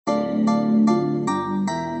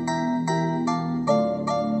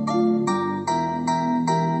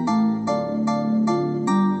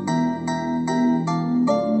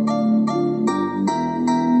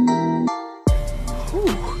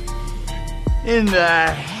in the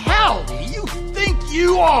hell do you think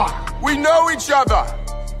you are? We know each other.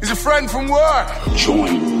 He's a friend from work.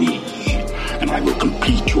 Join me, and I will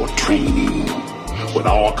complete your training. With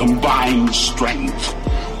our combined strength,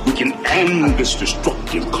 we can end this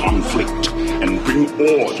destructive conflict and bring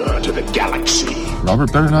order to the galaxy.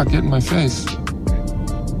 Robert better not get in my face,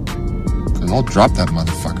 because I'll drop that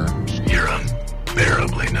motherfucker. You're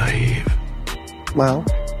unbearably naive. Well,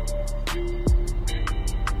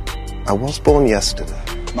 I was born yesterday.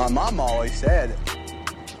 My mom always said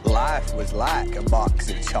life was like a box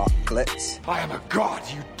of chocolates. I am a god,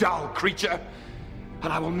 you dull creature,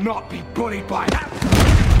 and I will not be bullied by that.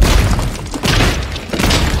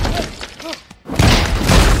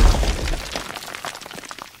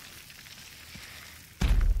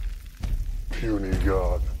 Puny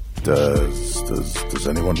god. Does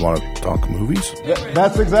anyone want to talk movies?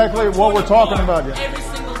 That's exactly what we're talking about. Every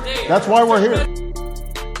single day. That's why we're here.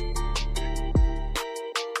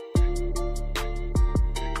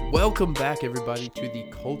 Welcome back, everybody, to the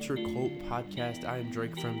Culture Cult Podcast. I am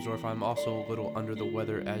Drake Fremsdorf. I'm also a little under the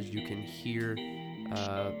weather, as you can hear.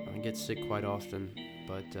 I get sick quite often,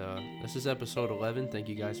 but this is episode 11. Thank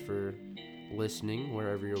you guys for listening,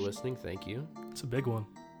 wherever you're listening. Thank you. It's a big one.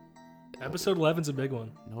 Episode 11's a big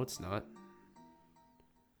one. No, it's not.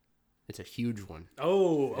 It's a huge one.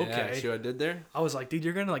 Oh, okay. Yeah, see what I did there? I was like, dude,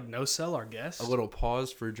 you're going to no-sell our guest? A little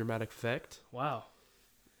pause for dramatic effect. Wow.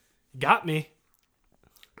 Got me.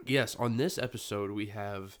 Yes, on this episode, we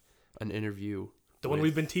have an interview. The one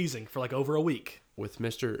we've been teasing for like over a week. With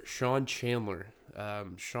Mr. Sean Chandler.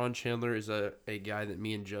 Sean Chandler is a guy that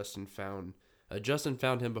me and Justin found. Justin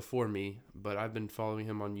found him before me, but I've been following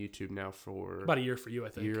him on YouTube now for... about a year for you, I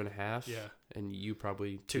think. A year and a half. Yeah. And you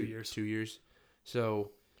probably... 2 years. 2 years.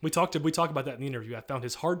 So... We talked about that in the interview. I found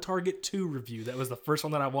his Hard Target 2 review. That was the first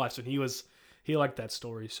one that I watched, and he liked that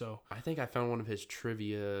story. So I think I found one of his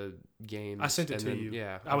trivia games. I sent it to you.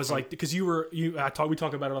 Yeah, I was like, because we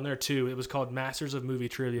talked about it on there too. It was called Masters of Movie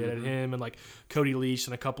Trivia. Mm-hmm. And him and like Cody Leach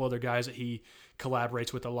and a couple other guys that he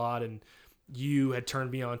collaborates with a lot. And you had turned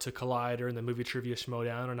me on to Collider and the Movie Trivia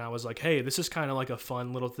Schmodown, and I was like, hey, this is kind of like a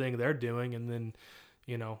fun little thing they're doing. And then,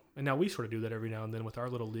 and now we sort of do that every now and then with our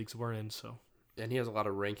little leagues we're in. So. And he has a lot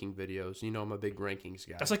of ranking videos. I'm a big rankings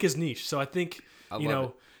guy. That's like his niche. So I think,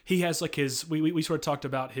 he has like his, we sort of talked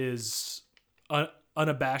about his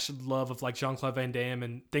unabashed love of like Jean-Claude Van Damme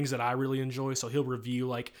and things that I really enjoy. So he'll review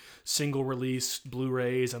like single release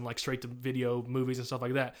Blu-rays and like straight to video movies and stuff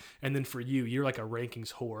like that. And then for you, you're like a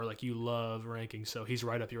rankings whore. Like you love rankings. So he's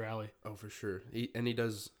right up your alley. Oh, for sure. He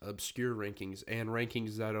does obscure rankings and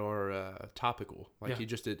rankings that are topical. Like he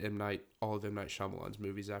just did all of M. Night Shyamalan's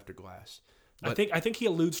movies after Glass. But I think he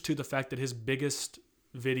alludes to the fact that his biggest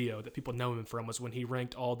video that people know him from was when he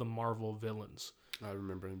ranked all the Marvel villains. I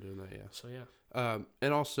remember him doing that, yeah. So, yeah.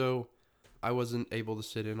 And also, I wasn't able to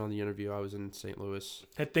sit in on the interview. I was in St. Louis.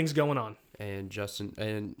 Had things going on. And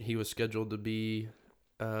he was scheduled to be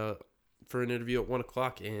for an interview at 1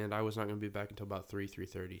 o'clock, and I was not going to be back until about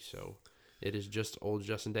 3:30. So, it is just old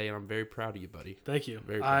Justin Day, and I'm very proud of you, buddy. Thank you.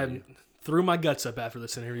 Very proud of you. Threw my guts up after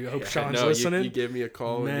this interview. I hope Sean's listening. You gave me a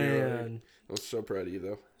call. Man. I was so proud of you,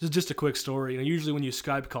 though. This is just a quick story. Usually when you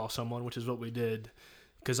Skype call someone, which is what we did,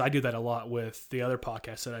 because I do that a lot with the other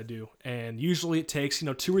podcasts that I do, and usually it takes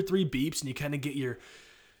 2 or 3 beeps, and you kind of get your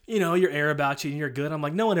air about you, and you're good. I'm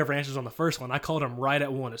like, no one ever answers on the first one. I called him right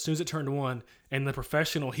at 1. As soon as it turned 1, and the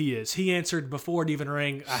professional he answered before it even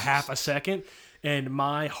rang a half a second, and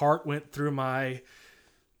my heart went through my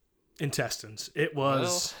intestines. That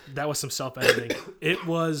was some self-editing. It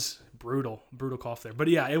was brutal cough there. But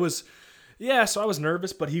yeah, it was... Yeah, so I was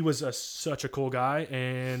nervous, but he was such a cool guy,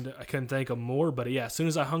 and I couldn't thank him more. But yeah, as soon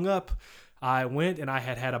as I hung up, I went and I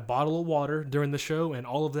had a bottle of water during the show, and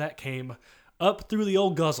all of that came up through the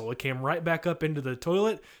old guzzle. It came right back up into the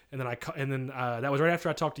toilet, and then that was right after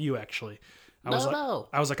I talked to you. Actually, I was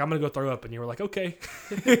like, I'm gonna go throw up, and you were like, okay,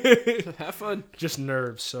 have fun. Just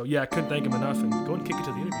nerves. So yeah, I couldn't thank him enough, and go and kick it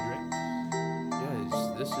to the interview, right?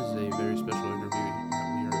 Guys, this is a very special interview that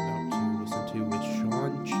we are about to listen to with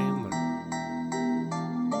Sean Chandler.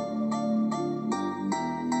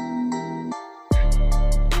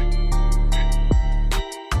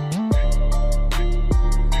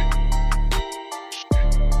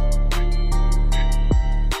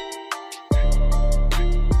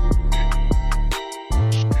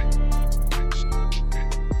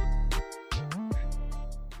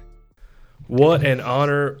 What an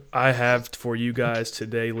honor I have for you guys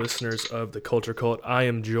today, listeners of the Culture Cult. I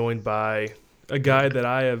am joined by a guy that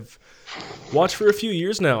I have watched for a few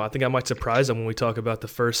years now. I think I might surprise him when we talk about the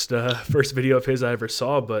first video of his I ever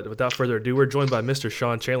saw. But without further ado, we're joined by Mr.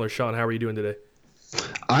 Sean Chandler. Sean, how are you doing today?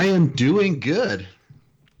 I am doing good.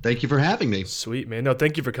 Thank you for having me. Sweet, man. No,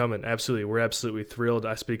 thank you for coming. Absolutely. We're absolutely thrilled.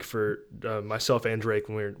 I speak for myself and Drake,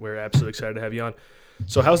 and we're absolutely excited to have you on.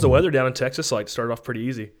 So how's the weather down in Texas like? Started off pretty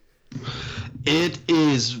easy. It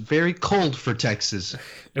is very cold for Texas.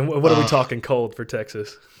 And what are we talking cold for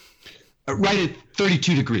Texas? Right at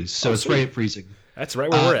 32 degrees, so it's sweet. Right at freezing. That's right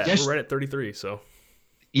where we're at. We're right at 33. So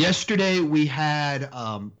yesterday we had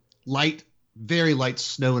very light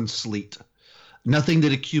snow and sleet. Nothing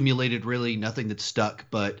that accumulated, really, nothing that stuck.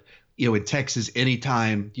 But in Texas,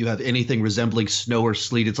 anytime you have anything resembling snow or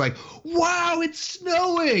sleet, it's like, wow, it's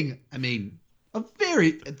snowing. I mean,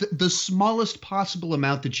 the smallest possible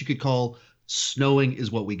amount that you could call snowing is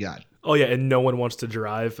what we got. Oh, yeah, and no one wants to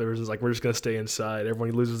drive. Everyone's like, we're just going to stay inside.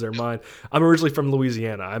 Everyone loses their mind. I'm originally from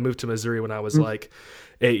Louisiana. I moved to Missouri when I was like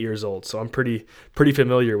 8 years old, so I'm pretty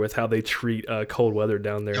familiar with how they treat cold weather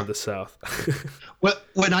down there in the South. Well,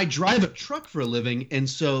 when I drive a truck for a living, and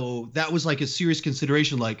so that was like a serious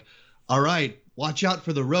consideration, like, all right, watch out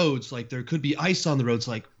for the roads. Like, there could be ice on the roads.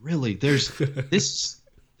 Like, really, there's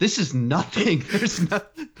this is nothing. There's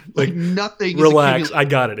nothing. Relax. I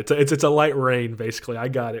got it. It's a light rain, basically. I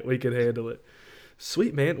got it. We can handle it.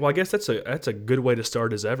 Sweet, man. Well, I guess that's a good way to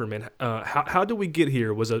start as ever, man. How did we get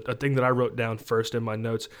here was a thing that I wrote down first in my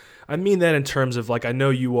notes. I mean that in terms of, like, I know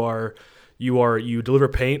you deliver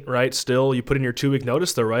paint, right? Still, you put in your 2-week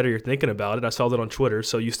notice though, right? Or you're thinking about it. I saw that on Twitter.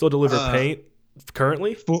 So you still deliver paint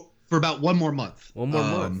currently? For about one more month. One more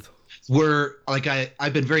month. Where, like,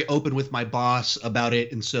 I've been very open with my boss about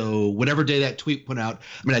it, and so whatever day that tweet went out,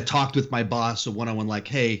 I talked with my boss a one-on-one, like,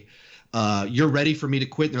 hey, you're ready for me to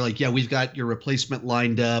quit? And they're like, yeah, we've got your replacement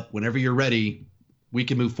lined up. Whenever you're ready, we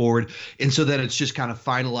can move forward. And so then it's just kind of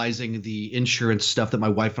finalizing the insurance stuff that my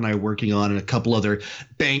wife and I are working on and a couple other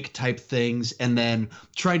bank type things, and then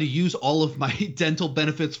trying to use all of my dental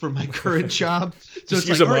benefits from my current job. So it's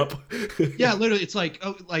use them up. Yeah, literally, it's like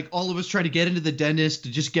all of us trying to get into the dentist to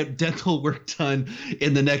just get dental work done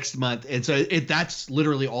in the next month. And so that's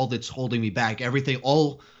literally all that's holding me back. Everything's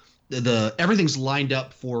lined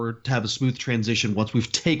up to have a smooth transition once we've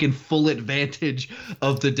taken full advantage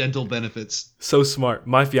of the dental benefits. So smart.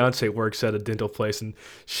 My fiance works at a dental place, and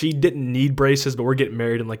she didn't need braces, but we're getting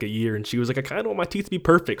married in like a year, and she was like, I kind of want my teeth to be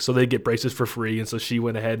perfect, so they get braces for free. And so she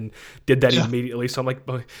went ahead and did that immediately. So I'm like,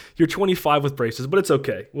 oh, you're 25 with braces, but it's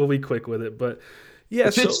okay. We'll be quick with it. But yeah,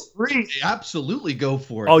 if it's free, absolutely go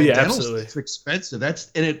for it. Oh, yeah, absolutely. It's expensive.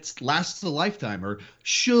 It lasts a lifetime, or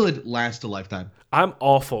should last a lifetime. I'm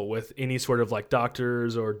awful with any sort of like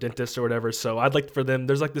doctors or dentists or whatever. So I'd like for them.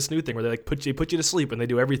 There's like this new thing where they like put you to sleep and they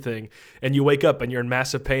do everything, and you wake up and you're in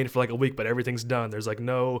massive pain for like a week, but everything's done. There's like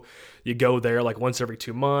you go there like once every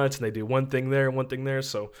 2 months, and they do one thing there and one thing there.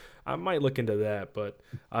 So I might look into that, but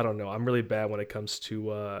I don't know. I'm really bad when it comes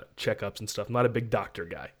to checkups and stuff. I'm not a big doctor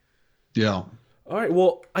guy. Yeah. All right.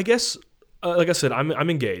 Well, I guess. Like I said, I'm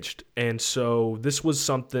engaged, and so this was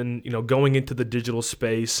something, going into the digital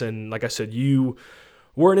space, and like I said, you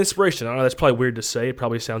were an inspiration. I know that's probably weird to say. It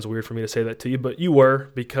probably sounds weird for me to say that to you, but you were,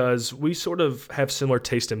 because we sort of have similar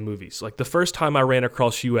taste in movies. Like the first time I ran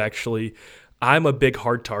across you, actually, I'm a big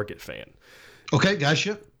Hard Target fan. Okay,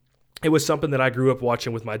 gotcha. It was something that I grew up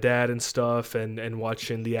watching with my dad and stuff, and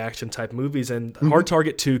watching the action type movies, and Hard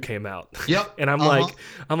Target 2 came out. Yep. And I'm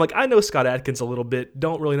like, I know Scott Adkins a little bit,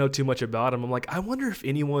 don't really know too much about him. I'm like, I wonder if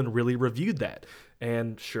anyone really reviewed that.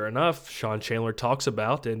 And sure enough, Sean Chandler talks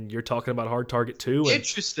about, and you're talking about Hard Target 2.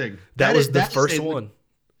 Interesting. That was the first one.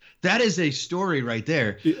 That is a story right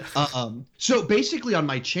there. Yeah. So basically on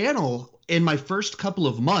my channel, in my first couple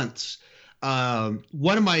of months,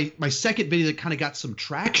 one of my second video that kind of got some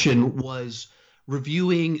traction was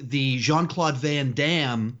reviewing the Jean-Claude Van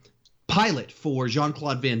Damme pilot for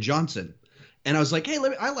Jean-Claude Van Johnson. And I was like, hey,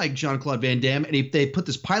 I like Jean-Claude Van Damme. And they put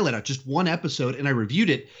this pilot out, just one episode, and I reviewed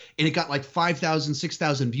it, and it got like 5,000,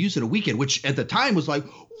 6,000 views in a weekend, which at the time was like,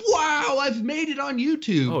 wow, I've made it on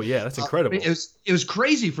YouTube. Oh, yeah, that's incredible. It was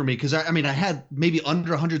crazy for me because, I had maybe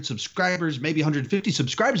under 100 subscribers, maybe 150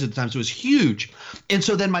 subscribers at the time, so it was huge. And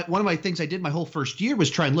so then one of my things I did my whole first year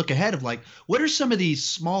was try and look ahead of like, what are some of these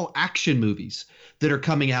small action movies that are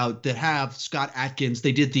coming out that have Scott Adkins?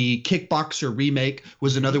 They did the Kickboxer remake,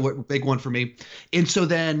 was another big one for me. And so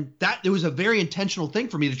then it was a very intentional thing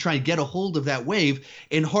for me to try and get a hold of that wave.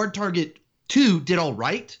 And Hard Target 2 did all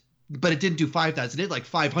right, but it didn't do 5,000. It did like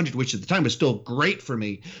 500, which at the time was still great for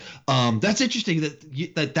me. That's interesting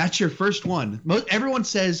that's your first one. Everyone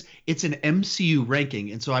says it's an MCU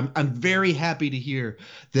ranking, and so I'm very happy to hear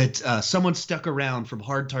that someone stuck around from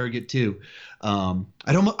Hard Target 2.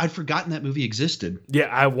 I'd forgotten that movie existed. Yeah,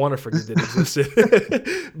 I want to forget that it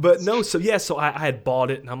existed. But no, so I had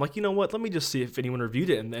bought it, and I'm like, you know what? Let me just see if anyone reviewed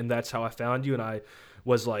it, and that's how I found you. And I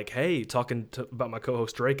was like, hey, about my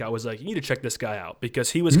co-host Drake, I was like, you need to check this guy out, because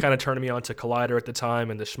he was kind of turning me on to Collider at the time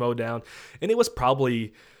and the Schmodown, and it was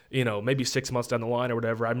probably, maybe 6 months down the line or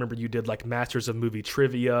whatever. I remember you did like Masters of Movie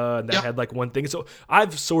Trivia, and that had like one thing. So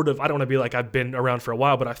I've sort of, I don't want to be like I've been around for a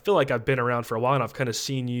while, but I feel like I've been around for a while, and I've kind of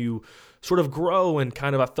seen you sort of grow, and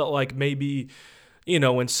kind of I felt like maybe,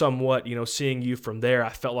 and somewhat, seeing you from there, I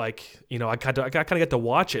felt like, I kind of got to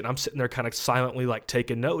watch it, and I'm sitting there kind of silently like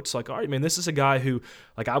taking notes, like, all right, man, this is a guy who,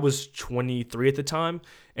 like, I was 23 at the time,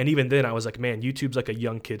 and even then I was like, man, YouTube's like a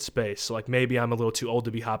young kid space, so like maybe I'm a little too old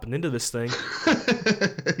to be hopping into this thing.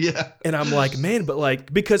 Yeah. And I'm like, man, but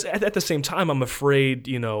like, because at the same time, I'm afraid,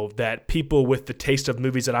 that people with the taste of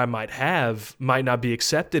movies that I might have might not be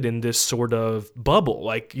accepted in this sort of bubble.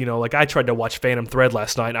 Like, like I tried to watch Phantom Thread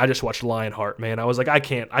last night, and I just watched Lionheart, man. I was like, I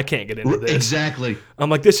can't get into this. Exactly. I'm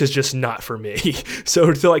like, this is just not for me.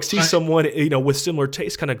 So to like see someone, with similar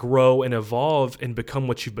tastes kind of grow and evolve and become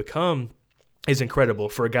what you've become is incredible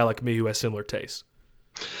for a guy like me who has similar tastes.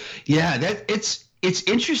 Yeah, it's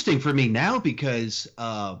interesting for me now because,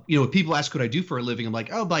 when people ask what I do for a living, I'm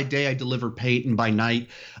like, oh, by day I deliver paint, and by night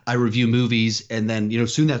I review movies. And then,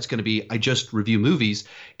 soon that's going to be, I just review movies.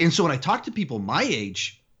 And so when I talk to people my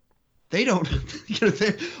age, they don't,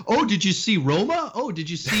 oh, did you see Roma? Oh, did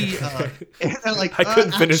you see, and I'm like, I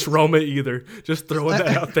couldn't finish Roma either. Just throwing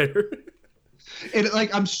that out there. And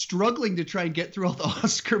like, I'm struggling to try and get through all the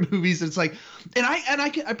Oscar movies. It's like, and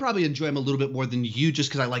I probably enjoy them a little bit more than you, just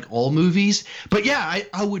because I like all movies. But yeah,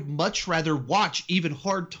 I would much rather watch even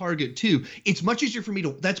Hard Target 2. It's much easier for me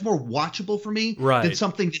that's more watchable for me than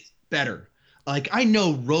something that's better. Like, I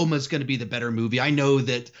know Roma's going to be the better movie. I know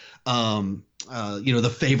that,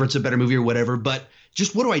 The Favorite's a better movie or whatever. But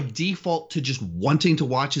just what do I default to just wanting to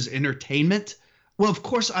watch as entertainment? Well, of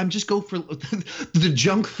course, I'm just go for the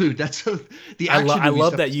junk food. That's the action movie. I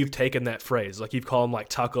love that you've taken that phrase. Like, you've called them like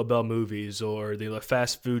Taco Bell movies or the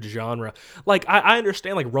fast food genre. Like, I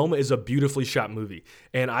understand, like, Roma is a beautifully shot movie,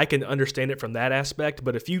 and I can understand it from that aspect.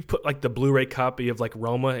 But if you put like the Blu-ray copy of like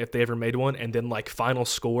Roma, if they ever made one, and then like Final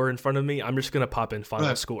Score in front of me, I'm just going to pop in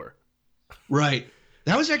Final Score. Right.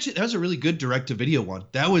 That was a really good direct-to-video one.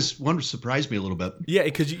 That was one that surprised me a little bit. Yeah,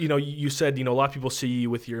 because you said a lot of people see you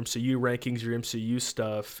with your MCU rankings, your MCU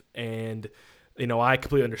stuff, and I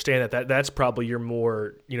completely understand that. That's probably your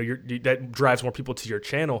more that drives more people to your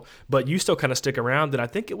channel. But you still kind of stick around, and I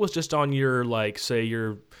think it was just on your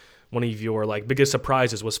one of your like biggest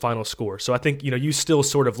surprises was Final Score. So I think you still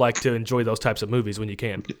sort of like to enjoy those types of movies when you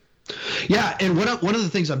can. Yeah, and one of the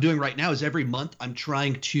things I'm doing right now is every month I'm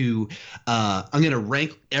trying to I'm going to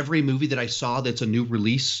rank every movie that I saw that's a new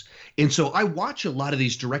release. And so I watch a lot of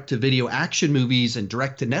these direct-to-video action movies and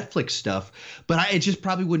direct-to-Netflix stuff, but it just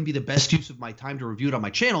probably wouldn't be the best use of my time to review it on my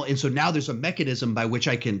channel. And so now there's a mechanism by which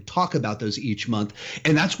I can talk about those each month.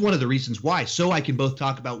 And that's one of the reasons why. So I can both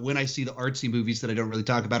talk about when I see the artsy movies that I don't really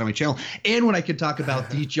talk about on my channel, and when I can talk about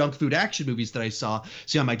the junk food action movies that I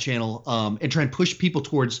see on my channel, and try and push people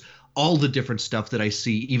towards all the different stuff that I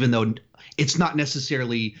see, even though it's not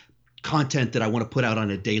necessarily content that I want to put out on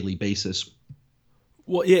a daily basis.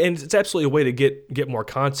 Well, yeah, and it's absolutely a way to get more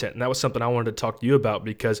content, and that was something I wanted to talk to you about,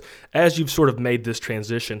 because as you've sort of made this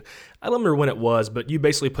transition, I don't remember when it was, but you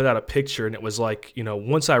basically put out a picture, and it was like,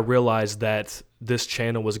 once I realized that this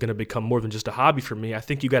channel was going to become more than just a hobby for me, I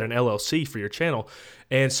think you got an LLC for your channel,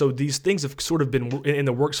 and so these things have sort of been in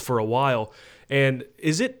the works for a while. And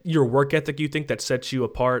is it your work ethic you think that sets you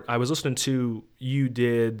apart? I was listening to you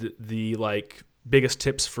did the biggest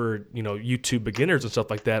tips for YouTube beginners and stuff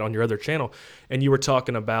like that on your other channel, and you were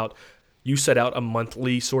talking about you set out a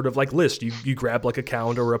monthly sort of list. You grab a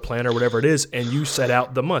calendar or a planner or whatever it is, and you set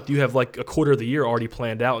out the month. You have a quarter of the year already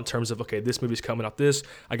planned out in terms of, okay, this movie's coming out this,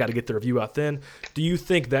 I got to get the review out then. Do you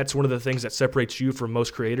think that's one of the things that separates you from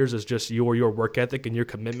most creators, is just your work ethic and your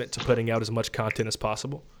commitment to putting out as much content as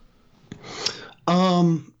possible?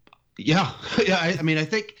 Yeah. I mean, I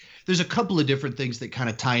think there's a couple of different things that kind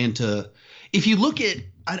of tie into, if you look at,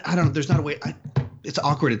 I don't know, there's not a way, it's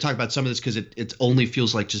awkward to talk about some of this because it only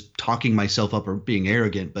feels like just talking myself up or being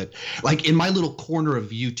arrogant. But in my little corner of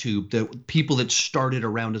YouTube, the people that started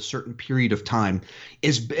around a certain period of time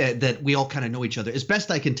is that we all kind of know each other. As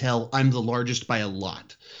best I can tell, I'm the largest by a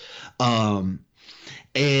lot. And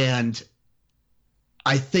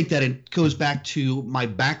I think that it goes back to my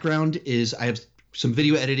background is I have some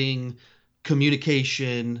video editing,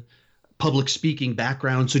 communication, public speaking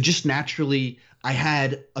background. So just naturally, I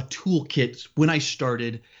had a toolkit when I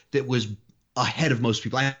started that was ahead of most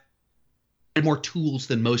people. I had more tools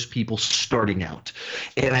than most people starting out,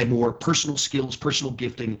 and I had more personal skills, personal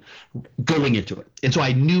gifting going into it. And so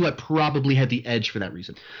I knew I probably had the edge for that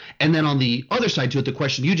reason. And then on the other side to it, the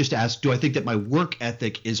question you just asked, do I think that my work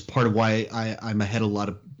ethic is part of why I'm ahead of a lot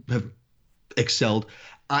of have excelled?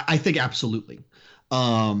 I think absolutely.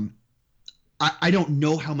 I don't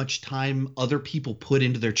know how much time other people put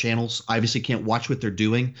into their channels. I obviously can't watch what they're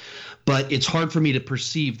doing, but it's hard for me to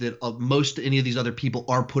perceive that most any of these other people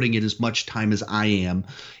are putting in as much time as I am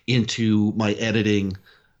into my editing,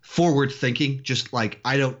 forward thinking. Just like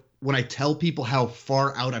when I tell people how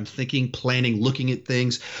far out I'm thinking, planning, looking at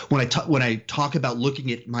things, when I talk about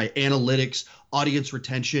looking at my analytics, audience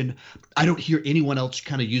retention, I don't hear anyone else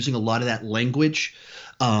kind of using a lot of that language.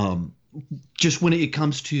 Just when it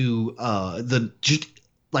comes to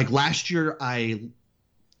like last year, I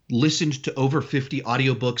listened to over 50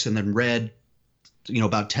 audiobooks and then read,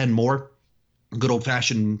 about 10 more good old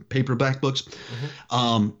fashioned paperback books.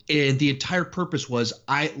 Mm-hmm. And the entire purpose was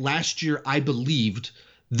last year I believed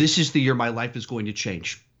this is the year my life is going to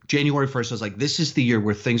change. January 1st, I was like, this is the year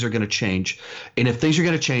where things are going to change. And if things are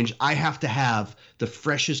going to change, I have to have the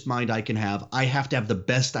freshest mind I can have. I have to have the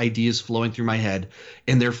best ideas flowing through my head.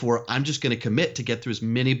 And therefore, I'm just going to commit to get through as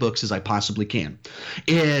many books as I possibly can.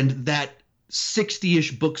 And that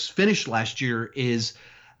 60-ish books finished last year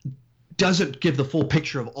doesn't give the full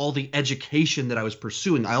picture of all the education that I was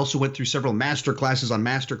pursuing. I also went through several master classes on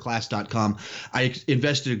masterclass.com. I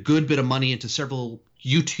invested a good bit of money into several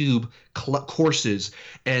YouTube courses,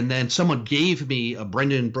 and then someone gave me a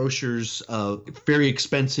Brendan Brochure's very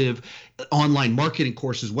expensive online marketing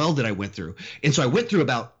course as well that I went through. And so I went through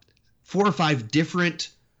about 4 or 5 different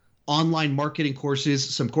online marketing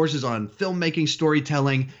courses, some courses on filmmaking,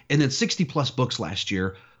 storytelling, and then 60 plus books last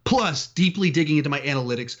year, plus deeply digging into my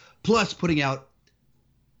analytics, plus putting out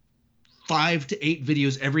 5 to 8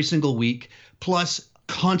 videos every single week, plus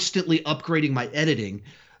constantly upgrading my editing.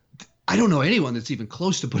 I don't know anyone that's even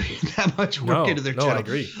close to putting that much work into their channel. I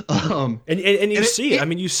agree. And you see it. I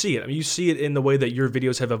mean, you see it. I mean, you see it in the way that your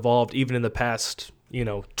videos have evolved, even in the past,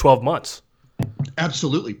 12 months.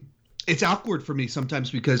 Absolutely. It's awkward for me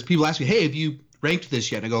sometimes because people ask me, "Hey, have you ranked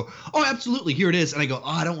this yet?" And I go, "Oh, absolutely. Here it is." And I go, "Oh,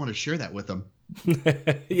 I don't want to share that with them."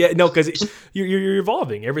 Yeah, no, because you're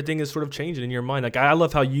evolving. Everything is sort of changing in your mind. Like I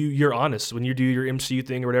love how you're honest when you do your MCU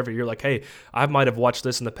thing or whatever. You're like, "Hey, I might have watched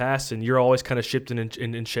this in the past," and you're always kind of shifting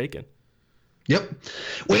and shaking. Yep.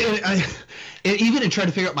 Well, and even in trying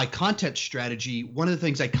to figure out my content strategy, one of the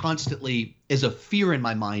things I constantly is a fear in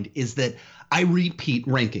my mind is that I repeat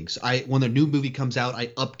rankings. When a new movie comes out, I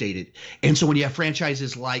update it. And so when you have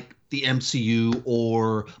franchises like the MCU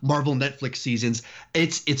or Marvel Netflix seasons,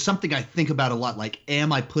 it's something I think about a lot. Like,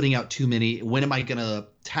 am I putting out too many? When am I going to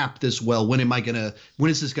tap this well? When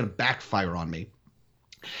is this going to backfire on me?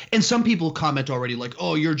 And some people comment already like,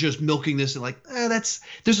 "Oh, you're just milking this," and like,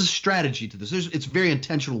 there's a strategy to this. It's very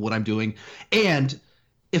intentional what I'm doing. And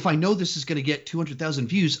if I know this is going to get 200,000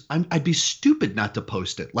 views, I'd be stupid not to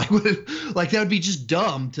post it. Like that would be just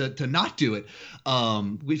dumb to not do it.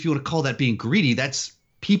 If you want to call that being greedy, that's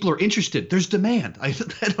people are interested. There's demand. I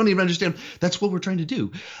don't even understand. That's what we're trying to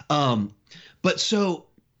do. But so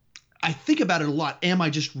I think about it a lot. Am I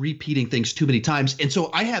just repeating things too many times? And so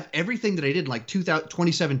I have everything that I did in like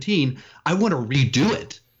 2017. I want to redo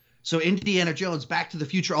it. So Indiana Jones, Back to the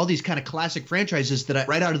Future, all these kind of classic franchises that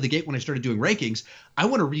right out of the gate when I started doing rankings, I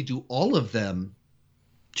want to redo all of them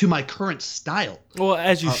to my current style. Well,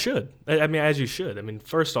 as you should. I mean,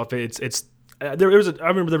 first off, I remember there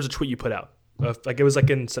was a tweet you put out. Like it was like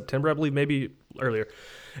in September, I believe, maybe earlier.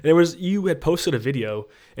 And you had posted a video,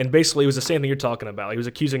 and basically it was the same thing you're talking about. He was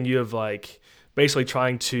accusing you of like basically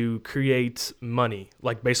trying to create money,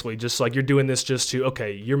 like basically just like you're doing this just to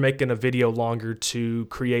you're making a video longer to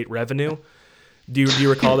create revenue. Do you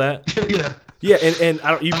recall that? Yeah. Yeah, and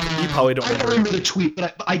you probably don't remember. I don't remember the tweet,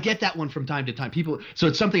 but I get that one from time to time. So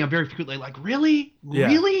it's something I'm very frequently like, really? Yeah.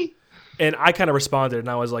 Really? And I kind of responded, and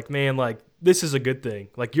I was like, man, like, this is a good thing.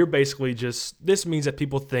 Like, you're basically this means that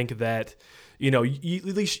people think that, at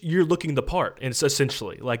least you're looking the part. And it's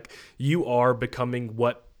essentially like you are becoming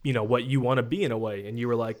what you want to be in a way. And you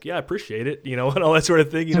were like, yeah, I appreciate it, and all that sort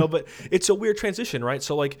of thing, but it's a weird transition, right?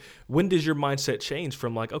 So like, when does your mindset change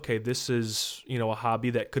from like, okay, this is, a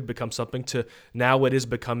hobby that could become something to now it is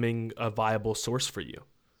becoming a viable source for you?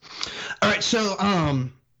 All right. So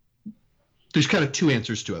there's kind of two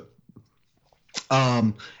answers to it.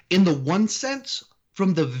 In the one sense,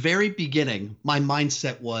 from the very beginning, my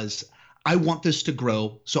mindset was, I want this to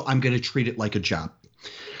grow, so I'm going to treat it like a job.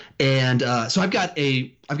 And so I've got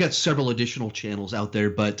several additional channels out there,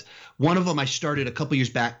 but one of them I started a couple years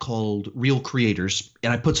back called Real Creators,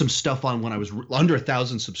 and I put some stuff on when I was under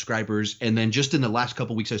 1,000 subscribers, and then just in the last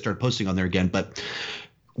couple weeks I started posting on there again. But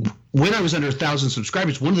when I was under 1,000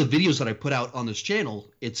 subscribers, one of the videos that I put out on this channel,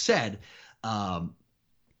 it said,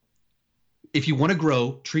 if you want to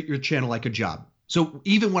grow, treat your channel like a job. So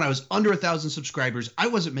even when I was under 1,000 subscribers, I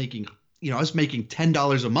wasn't making, I was making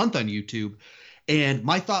 $10 a month on YouTube. And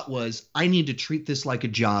my thought was, I need to treat this like a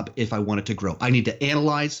job if I want it to grow. I need to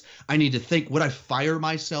analyze. I need to think, would I fire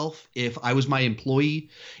myself if I was my employee?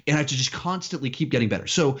 And I have to just constantly keep getting better.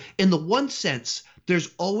 So in the one sense, there's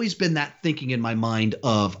always been that thinking in my mind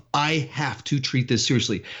of, I have to treat this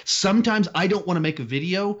seriously. Sometimes I don't want to make a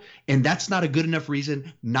video, and that's not a good enough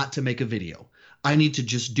reason not to make a video. I need to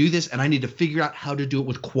just do this, and I need to figure out how to do it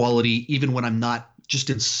with quality, even when I'm not just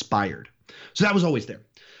inspired. So that was always there.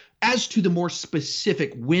 As to the more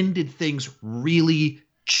specific, when did things really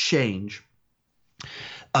change?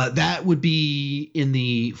 That would be in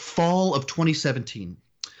the fall of 2017.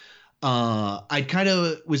 I kind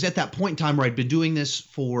of was at that point in time where I'd been doing this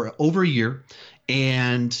for over a year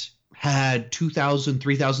and had 2,000,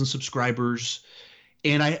 3,000 subscribers.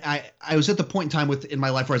 And I was at the point in time in my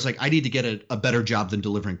life where I was like, I need to get a better job than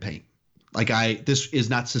delivering paint. This is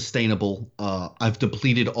not sustainable. I've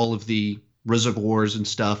depleted all of the reservoirs and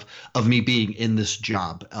stuff of me being in this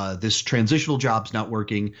job. This transitional job's not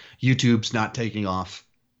working. YouTube's not taking off.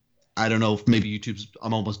 I don't know if maybe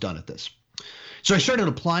I'm almost done at this. So I started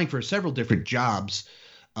applying for several different jobs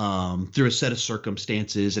through a set of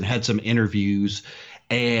circumstances and had some interviews.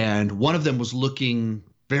 And one of them was looking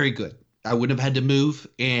very good. I wouldn't have had to move.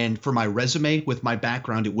 And for my resume with my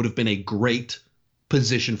background, it would have been a great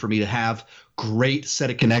position for me to have. Great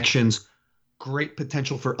set of connections, great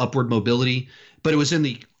potential for upward mobility. But it was in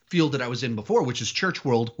the field that I was in before, which is church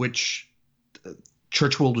world, which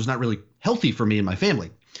church world was not really healthy for me and my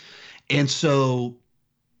family. And so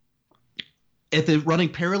running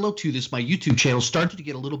parallel to this, my YouTube channel started to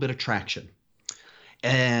get a little bit of traction.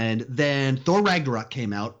 And then Thor Ragnarok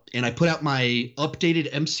came out, and I put out my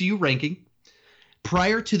updated MCU ranking.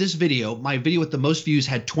 Prior to this video, my video with the most views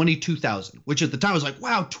had 22,000, which at the time I was like,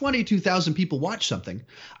 wow, 22,000 people watch something.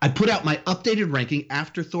 I put out my updated ranking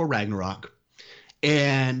after Thor Ragnarok,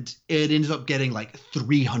 and it ends up getting like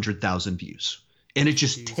 300,000 views. And it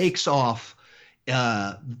just takes off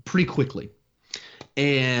pretty quickly.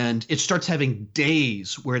 And it starts having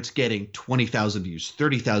days where it's getting 20,000 views,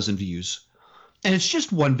 30,000 views. And it's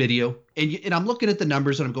just one video. And I'm looking at the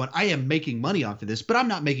numbers and I'm going, I am making money off of this, but I'm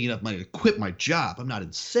not making enough money to quit my job. I'm not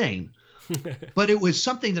insane. But it was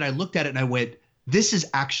something that I looked at it and I went, this is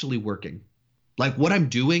actually working. Like what I'm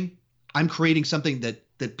doing, I'm creating something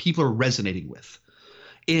that people are resonating with.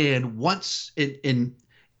 And once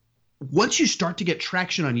you start to get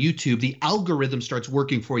traction on YouTube, the algorithm starts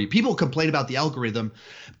working for you. People complain about the algorithm,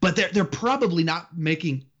 but they're probably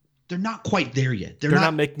they're not quite there yet. They're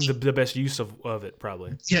not making the best use of it,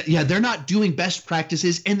 probably. Yeah, they're not doing best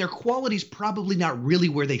practices, and their quality's probably not really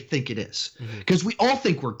where they think it is. Because we all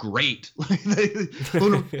think we're great.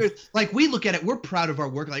 Like we look at it, we're proud of our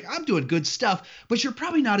work. Like I'm doing good stuff, but you're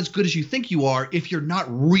probably not as good as you think you are if you're not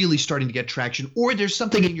really starting to get traction, or there's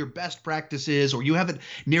something in your best practices, or you haven't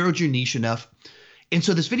narrowed your niche enough. And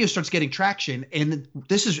so this video starts getting traction, and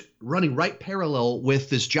this is running right parallel with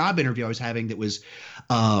this job interview I was having that was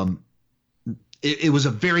it was a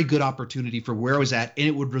very good opportunity for where I was at, and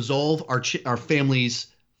it would resolve our family's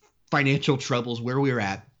financial troubles where we were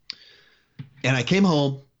at. And I came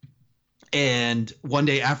home, and one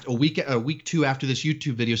day after a week two after this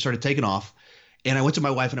YouTube video started taking off, and I went to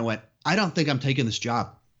my wife and I went, I don't think I'm taking this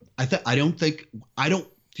job.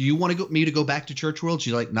 Do you want me to go back to church world?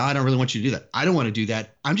 She's like, no, I don't really want you to do that. I don't want to do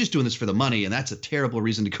that. I'm just doing this for the money. And that's a terrible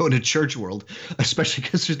reason to go into church world, especially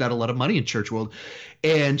because there's not a lot of money in church world.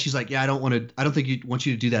 And she's like, yeah, I don't think want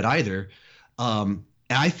you to do that either. And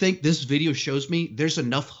I think this video shows me there's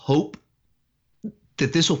enough hope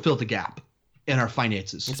that this will fill the gap in our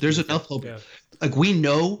finances. There's enough hope. Yeah. Like I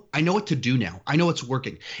know what to do now. I know it's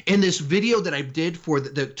working. In this video that I did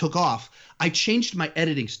that took off, I changed my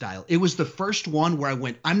editing style. It was the first one where I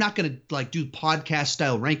went, I'm not going to do podcast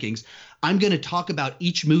style rankings. I'm going to talk about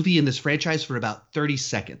each movie in this franchise for about 30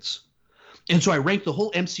 seconds. And so I ranked the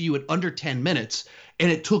whole MCU at under 10 minutes,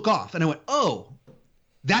 and it took off. And I went, oh,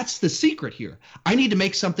 That's the secret here. I need to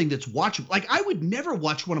make something that's watchable. Like, I would never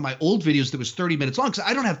watch one of my old videos that was 30 minutes long because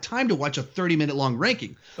I don't have time to watch a 30-minute long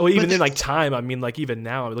ranking. Well, even then, like time, I mean, like even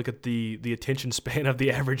now, I look at the attention span of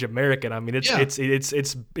the average American. I mean, it's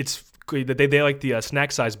they like the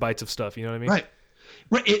snack size bites of stuff. You know what I mean?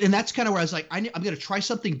 Right. And that's kind of where I was like, I'm going to try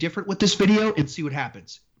something different with this video and see what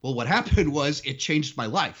happens. Well, what happened was it changed my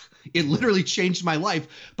life. It literally changed my life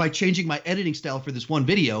by changing my editing style for this one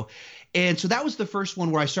video. And so that was the first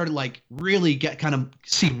one where I started like really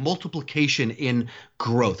see multiplication in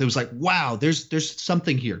growth. It was like, wow, there's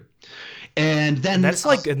something here. And then that's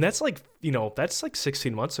like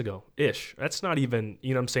 16 months ago ish. That's not even,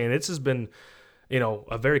 you know what I'm saying? This has been,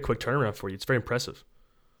 a very quick turnaround for you. It's very impressive.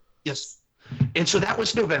 Yes. And so that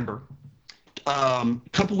was November. A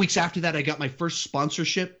couple weeks after that, I got my first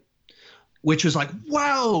sponsorship, which was like,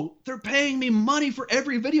 wow, they're paying me money for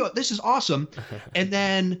every video. This is awesome. And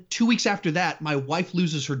then 2 weeks after that, my wife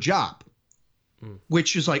loses her job,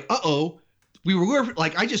 which is like, uh-oh. We were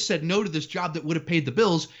like, I just said no to this job that would have paid the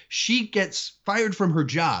bills. She gets fired from her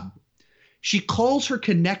job. She calls her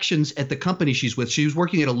connections at the company she's with. She was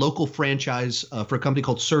working at a local franchise for a company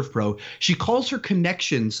called Surf Pro. She calls her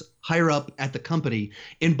connections higher up at the company.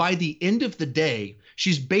 And by the end of the day,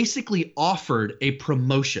 she's basically offered a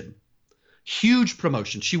promotion. Huge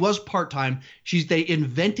promotion. She was part-time. They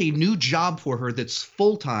invent a new job for her that's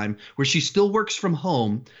full-time where she still works from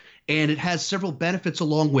home, and it has several benefits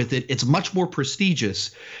along with it. It's much more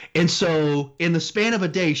prestigious. And so in the span of a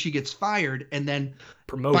day, she gets fired, and then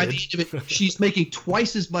promoted. By the end of it, she's making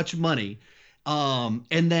twice as much money. And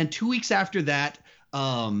then 2 weeks after that,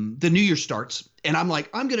 the new year starts, and I'm like,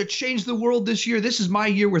 I'm going to change the world this year. This is my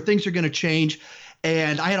year where things are going to change.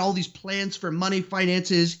 And I had all these plans for money,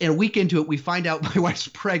 finances, and a week into it, we find out my wife's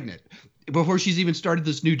pregnant before she's even started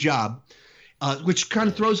this new job, which kind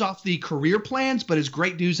of throws off the career plans, but is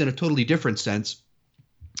great news in a totally different sense.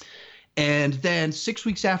 And then 6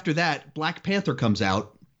 weeks after that, Black Panther comes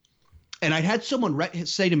out, and I had someone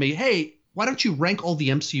say to me, hey, why don't you rank all the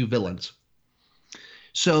MCU villains?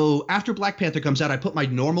 So after Black Panther comes out, I put my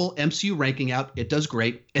normal MCU ranking out. It does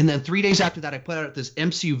great. And then 3 days after that, I put out this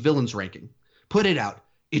MCU villains ranking. Put it out.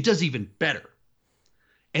 It does even better.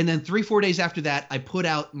 And then 3-4 days after that, I put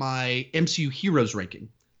out my MCU heroes ranking,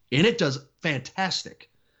 and it does fantastic.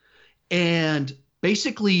 And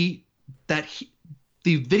basically, the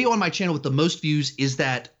video on my channel with the most views is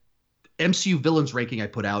that MCU villains ranking I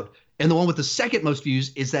put out, and the one with the second most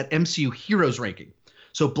views is that MCU heroes ranking.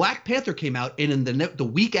 So Black Panther came out, and in the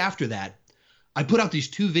week after that, I put out these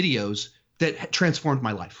two videos that transformed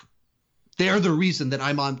my life. They are the reason that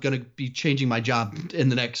I'm going to be changing my job in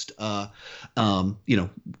the next, month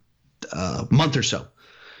or so,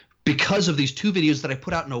 because of these two videos that I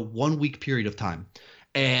put out in a 1 week period of time,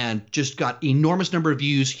 and just got enormous number of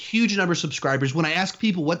views, huge number of subscribers. When I ask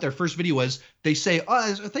people what their first video was, they say, "Oh,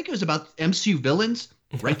 I think it was about MCU villains."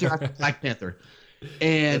 Right there after Black Panther,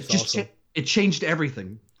 and that's just awesome. It changed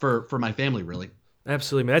everything for my family, really.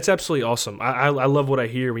 Absolutely, man. That's absolutely awesome. I love what I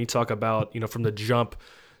hear when you talk about, from the jump,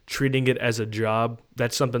 treating it as a job.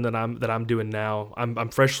 That's something that I'm doing now. I'm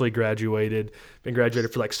freshly graduated, been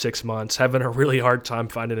graduated for like 6 months, having a really hard time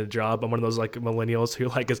finding a job. I'm one of those like millennials who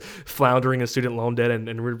like is floundering in student loan debt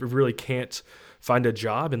and really can't find a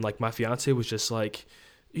job. And like my fiance was just like,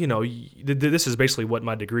 this is basically what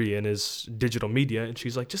my degree in is, digital media. And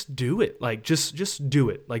she's like, just do it. Like, just do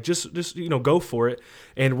it. Like, just go for it.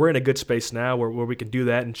 And we're in a good space now where we can do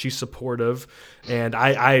that. And she's supportive. And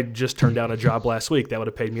I just turned down a job last week that would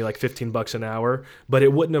have paid me like $15 an hour, but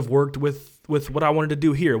it wouldn't have worked with what I wanted to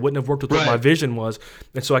do here. It wouldn't have worked with what my vision was.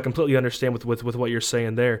 And so I completely understand with what you're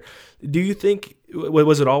saying there. Do you think,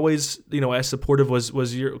 was it always, as supportive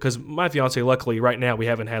was your, because my fiance, luckily right now we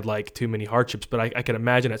haven't had like too many hardships, but I can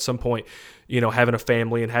imagine at some point, having a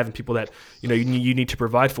family and having people that, you need to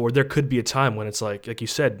provide for, there could be a time when it's like you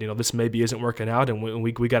said, this maybe isn't working out, and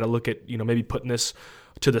we got to look at, maybe putting this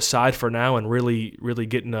to the side for now and really, really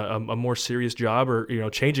getting a more serious job or,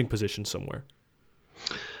 changing position somewhere.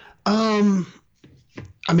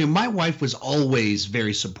 My wife was always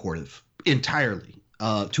very supportive, entirely,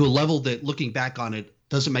 to a level that looking back on it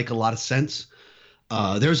doesn't make a lot of sense.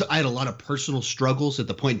 I had a lot of personal struggles at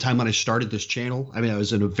the point in time when I started this channel. I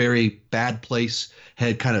was in a very bad place,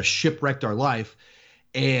 had kind of shipwrecked our life.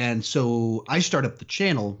 And so I started up the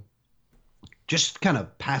channel just kind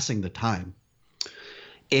of passing the time.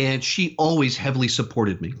 And she always heavily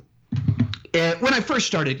supported me. And when I first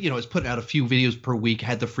started, I was putting out a few videos per week,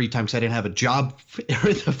 had the free time because I didn't have a job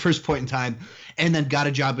at the first point in time, and then got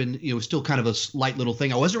a job in, still kind of a slight little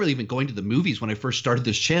thing. I wasn't really even going to the movies when I first started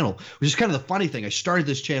this channel, which is kind of the funny thing. I started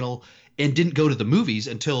this channel and didn't go to the movies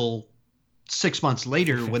until 6 months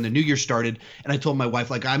later when the new year started. And I told my wife,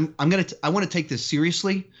 like, I want to take this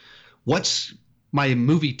seriously. What's my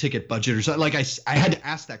movie ticket budget or something? Like I had to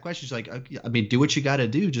ask that question. She's like, I mean, do what you got to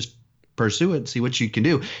do. Just pursue it, see what you can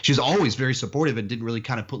do. She's always very supportive and didn't really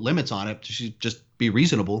kind of put limits on it. She'd just be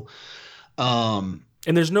reasonable. And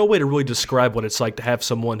there's no way to really describe what it's like to have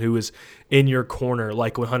someone who is in your corner,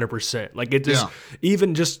 like 100%. Like it just,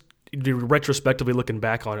 even just retrospectively looking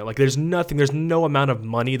back on it, like there's no amount of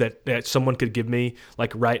money that someone could give me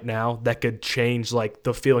like right now that could change like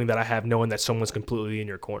the feeling that I have knowing that someone's completely in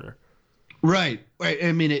your corner. Right.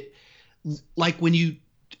 I mean, it like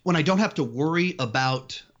when I don't have to worry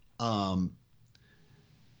about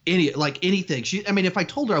anything. If I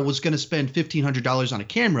told her I was going to spend $1,500 on a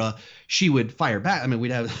camera, she would fire back. I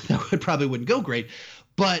mean, probably wouldn't go great.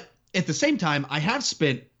 But at the same time, I have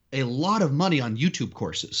spent a lot of money on YouTube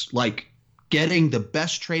courses, like getting the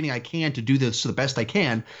best training I can to do this the best I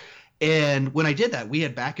can. And when I did that, we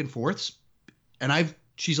had back and forths, and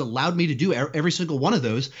she's allowed me to do every single one of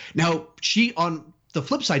those. Now, on the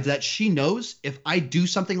flip side to that, she knows if I do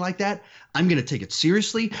something like that, I'm going to take it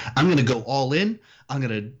seriously. I'm going to go all in. I'm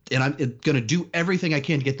going to do everything I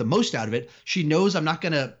can to get the most out of it. She knows I'm not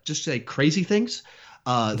going to just say crazy things.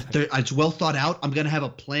 It's well thought out. I'm going to have a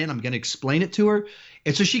plan. I'm going to explain it to her.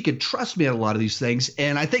 And so she can trust me on a lot of these things.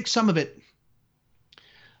 And I think some of it,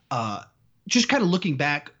 just kind of looking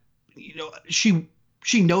back,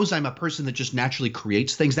 she knows I'm a person that just naturally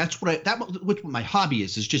creates things. That's what my hobby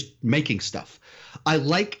is just making stuff. I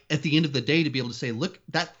like at the end of the day to be able to say, look,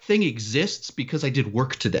 that thing exists because I did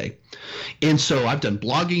work today. And so I've done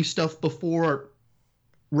blogging stuff before,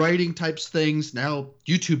 writing types things. Now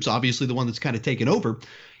YouTube's obviously the one that's kind of taken over.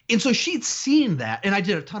 And so she'd seen that, and I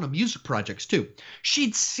did a ton of music projects too.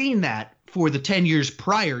 She'd seen that for the 10 years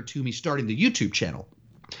prior to me starting the YouTube channel.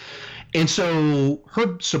 And so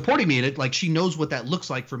her supporting me in it, like she knows what that looks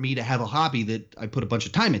like for me to have a hobby that I put a bunch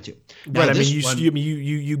of time into. Now, right. I mean,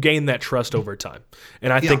 you gain that trust over time.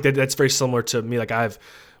 And I think that's very similar to me. Like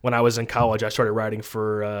when I was in college, I started writing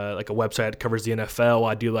for like a website that covers the NFL.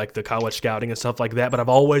 I do like the college scouting and stuff like that. But I've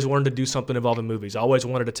always wanted to do something involving movies. I always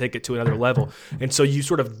wanted to take it to another level. And so you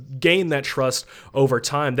sort of gain that trust over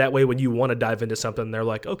time. That way, when you want to dive into something, they're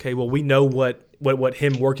like, okay, well, we know what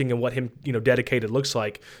him working and what him dedicated looks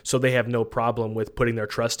like. So they have no problem with putting their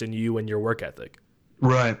trust in you and your work ethic.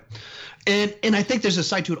 Right. And I think there's a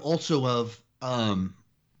side to it also of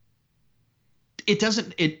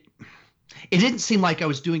it didn't seem like I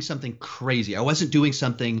was doing something crazy. I wasn't doing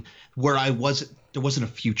something where there wasn't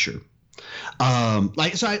a future.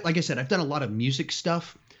 Like I said, I've done a lot of music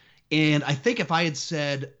stuff. And I think if I had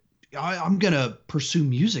said, I'm going to pursue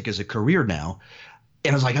music as a career now,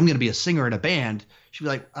 and I was like, I'm going to be a singer in a band, she'd be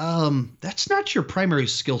like, that's not your primary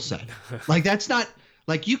skill set. Like, that's not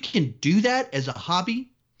like you can do that as a hobby.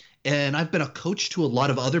 And I've been a coach to a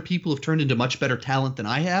lot of other people who've turned into much better talent than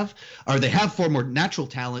I have, or they have far more natural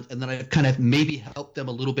talent. And then I've kind of maybe helped them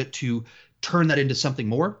a little bit to turn that into something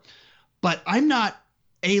more. But I'm not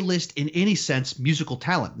A-list in any sense musical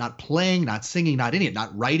talent, not playing, not singing, not any of it,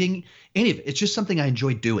 not writing, any of it. It's just something I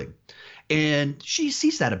enjoy doing. And she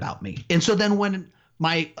sees that about me. And so then when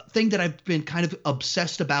my thing that I've been kind of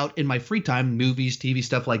obsessed about in my free time, movies, TV,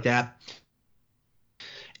 stuff like that,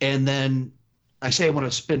 and then I say I want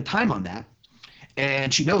to spend time on that,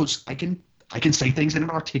 and she knows I can say things in an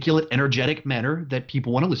articulate, energetic manner that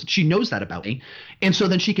people want to listen. She knows that about me, and so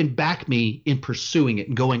then she can back me in pursuing it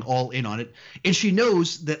and going all in on it. And she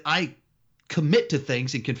knows that I commit to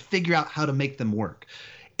things and can figure out how to make them work.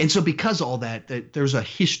 And so because of all that there's a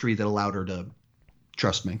history that allowed her to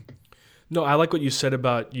trust me. No, I like what you said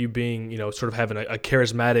about you being, sort of having a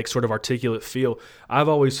charismatic, sort of articulate feel. I've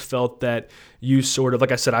always felt that you sort of,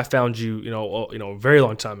 like I said, I found you, a very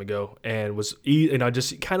long time ago, and was,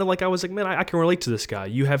 just kind of like I was like, man, I can relate to this guy.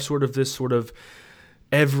 You have sort of this sort of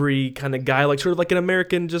every kind of guy, like sort of like an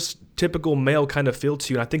American, just typical male kind of feel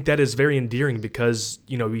to you. And I think that is very endearing because,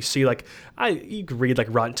 we see like, you can read like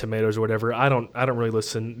Rotten Tomatoes or whatever. I don't really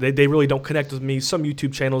listen. They really don't connect with me. Some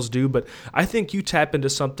YouTube channels do, but I think you tap into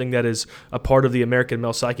something that is a part of the American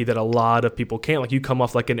male psyche that a lot of people can't. Like you come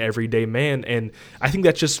off like an everyday man. And I think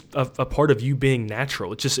that's just a part of you being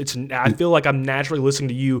natural. I feel like I'm naturally listening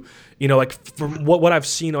to you, like from what I've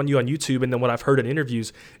seen on you on YouTube and then what I've heard in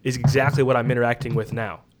interviews is exactly what I'm interacting with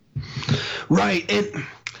now. Right. And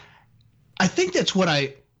I think that's what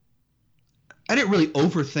I didn't really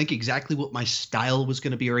overthink exactly what my style was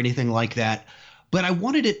going to be or anything like that, but I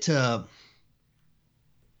wanted it to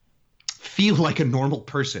feel like a normal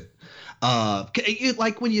person.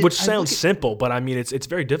 Like when you, which sounds simple, but I mean, it's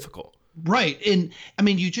very difficult. Right. And I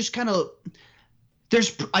mean, you just kind of,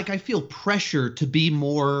 there's like, I feel pressure to be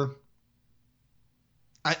more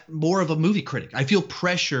of a movie critic. I feel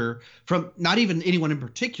pressure from not even anyone in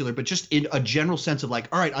particular, but just in a general sense of like,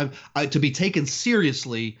 all right, to be taken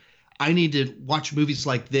seriously, I need to watch movies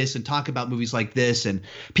like this and talk about movies like this. And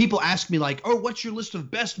people ask me like, oh, what's your list of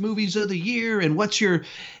best movies of the year? And what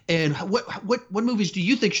movies do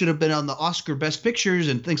you think should have been on the Oscar Best Pictures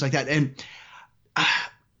and things like that? And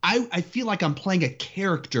I feel like I'm playing a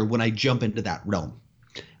character when I jump into that realm.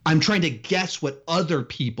 I'm trying to guess what other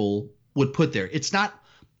people would put there. It's not,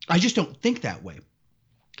 I just don't think that way.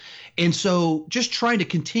 And so just trying to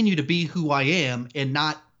continue to be who I am and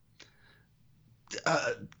not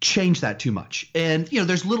change that too much. And, you know,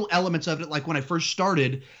 there's little elements of it. Like when I first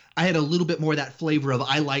started, I had a little bit more of that flavor of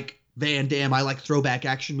I like Van Damme, I like throwback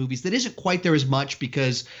action movies. That isn't quite there as much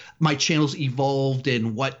because my channel's evolved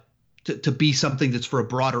and to be something that's for a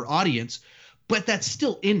broader audience. But that's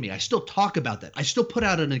still in me. I still talk about that. I still put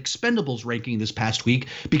out an Expendables ranking this past week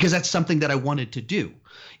because that's something that I wanted to do,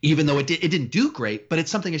 even though it didn't do great. But it's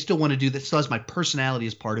something I still want to do that still has my personality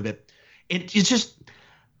as part of it. It's just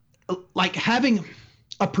like having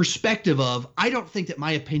a perspective of, I don't think that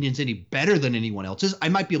my opinion's any better than anyone else's. I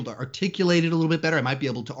might be able to articulate it a little bit better. I might be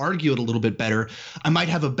able to argue it a little bit better. I might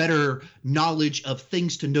have a better knowledge of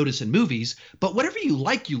things to notice in movies, but whatever you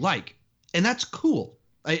like, and that's cool.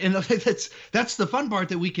 And that's the fun part,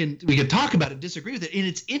 that we can talk about it, disagree with it. And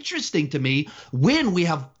it's interesting to me when we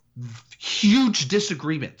have huge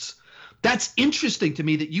disagreements. That's interesting to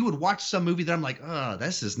me that you would watch some movie that I'm like, oh,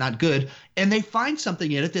 this is not good. And they find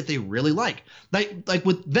something in it that they really like. Like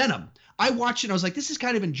with Venom. I watched it and I was like, this is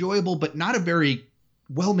kind of enjoyable, but not a very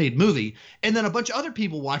well-made movie. And then a bunch of other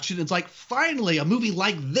people watched it and it's like, finally, a movie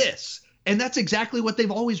like this. And that's exactly what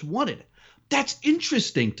they've always wanted. That's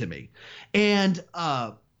interesting to me. And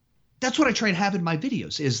that's what I try and have in my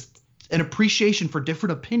videos, is an appreciation for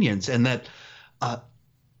different opinions, and that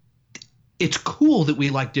it's cool that we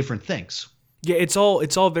like different things. Yeah, it's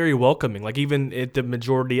all very welcoming. Like even at the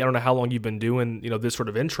majority, I don't know how long you've been doing, this sort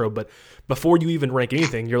of intro, but before you even rank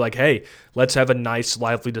anything, you're like, hey, let's have a nice,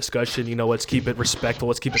 lively discussion. Let's keep it respectful.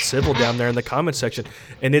 Let's keep it civil down there in the comment section.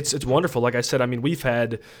 And it's wonderful. Like I said, I mean, we've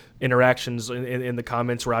had interactions in the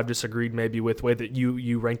comments where I've disagreed maybe with the way that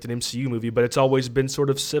you ranked an MCU movie, but it's always been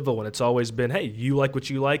sort of civil, and it's always been, hey, you like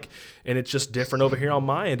what you like, and it's just different over here on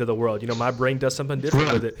my end of the world. My brain does something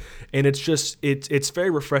different with it, and it's just it's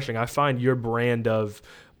very refreshing. I find your brand of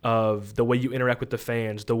the way you interact with the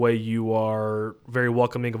fans, the way you are very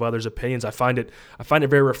welcoming of others' opinions. I find it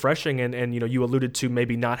very refreshing, and you alluded to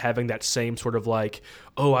maybe not having that same sort of like,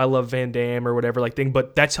 oh, I love Van Damme or whatever like thing,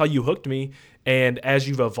 but that's how you hooked me. And as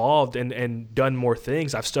you've evolved and done more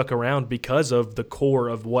things, I've stuck around because of the core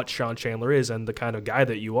of what Sean Chandler is and the kind of guy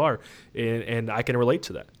that you are, and I can relate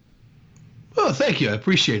to that. Oh, thank you. I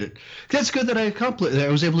appreciate it. That's good that I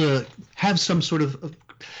was able to have some sort of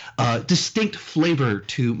distinct flavor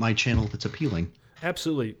to my channel that's appealing.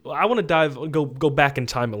 Absolutely. Well, I want to go back in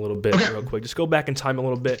time a little bit, real quick. Just go back in time a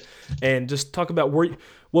little bit and just talk about were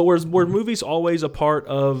movies always a part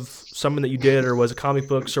of something that you did, or was it comic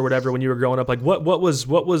books or whatever when you were growing up? Like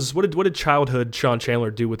what did childhood Sean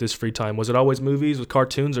Chandler do with his free time? Was it always movies, with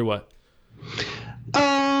cartoons, or what?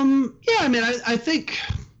 Yeah, I mean, I think.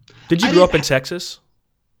 Did you grow up in Texas?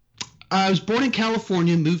 I was born in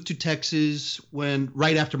California, moved to Texas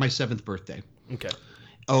right after my 7th birthday. Okay.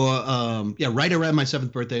 Right around my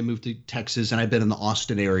 7th birthday, I moved to Texas, and I've been in the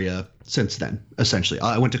Austin area since then, essentially.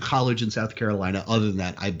 I went to college in South Carolina. Other than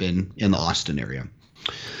that, I've been in the Austin area.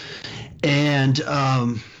 And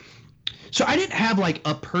so I didn't have like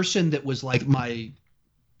a person that was like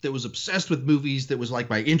that was obsessed with movies, that was like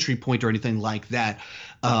my entry point or anything like that.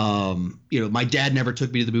 My dad never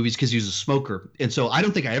took me to the movies because he was a smoker. And so I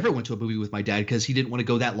don't think I ever went to a movie with my dad because he didn't want to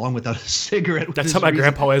go that long without a cigarette. That's how my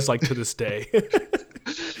grandpa is like to this day.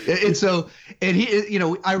 And he,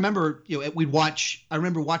 I remember, I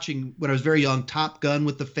remember watching when I was very young, Top Gun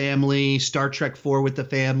with the family, Star Trek 4 with the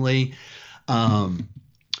family. And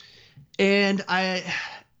I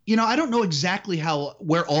don't know exactly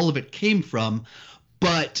where all of it came from,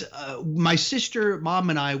 but my sister, mom,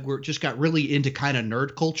 and I just got really into kind of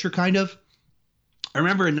nerd culture, kind of. I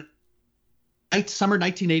remember in summer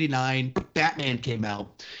 1989, Batman came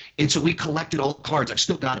out, and so we collected all the cards. I've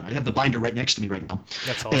still got them. I have the binder right next to me right now.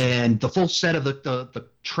 That's awesome. And the full set of the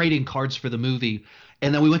trading cards for the movie.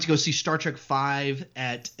 And then we went to go see Star Trek 5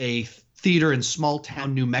 at a theater in small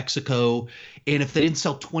town New Mexico. And if they didn't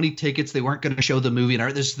sell 20 tickets, they weren't going to show the movie.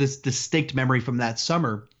 And there's this distinct memory from that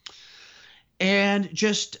summer. And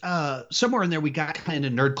just somewhere in there, we got kind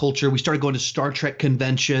of nerd culture. We started going to Star Trek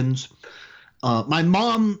conventions. My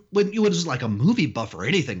mom was like a movie buff or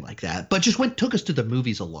anything like that, but just took us to the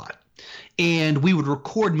movies a lot. And we would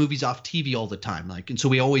record movies off TV all the time. And so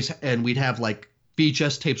we'd have like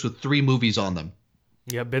VHS tapes with 3 movies on them.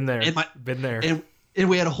 Yeah, been there. Been there. And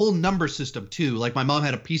we had a whole number system too. Like my mom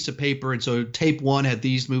had a piece of paper, and so tape 1 had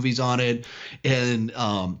these movies on it. And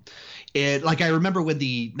like I remember when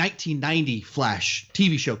the 1990 Flash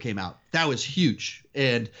TV show came out, that was huge.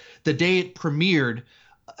 And the day it premiered,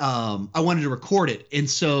 I wanted to record it. And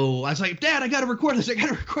so I was like, Dad, I got to record this. I got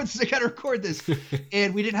to record this.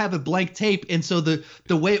 And we didn't have a blank tape. And so the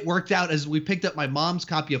way it worked out is we picked up my mom's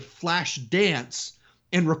copy of Flash Dance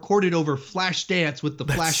and recorded over Flash Dance with the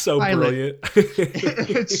Flash pilot. Brilliant.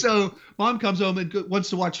 And so Mom comes home and wants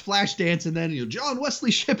to watch Flash Dance, and then John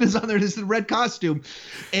Wesley Shipp is on there in his red costume,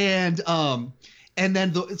 and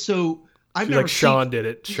then so I've never Sean did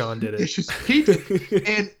it. He did,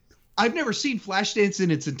 and I've never seen Flash Dance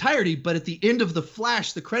in its entirety. But at the end of the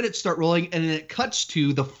Flash, the credits start rolling, and then it cuts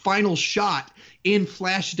to the final shot in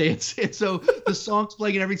Flash Dance, and so the song's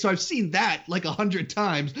playing and everything. So I've seen that like 100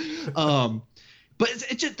 times. But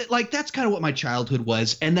it's just like that's kind of what my childhood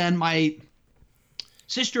was. And then my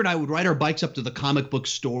sister and I would ride our bikes up to the comic book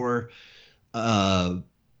store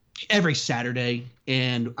every Saturday.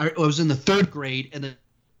 And I was in the 3rd grade, and then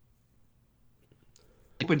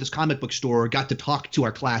I went to this comic book store, got to talk to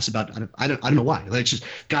our class about I don't know why. Like, just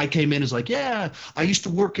guy came in and was like, yeah, I used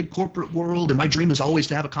to work in corporate world, and my dream is always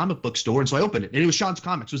to have a comic book store. And so I opened it, and it was Sean's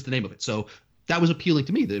Comics was the name of it. So that was appealing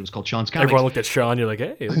to me that it was called Sean's Comics. Everyone looked at Sean. You're like,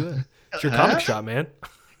 hey, look at that. It's your comic shop, man.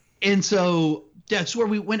 And so that's where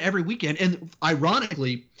we went every weekend. And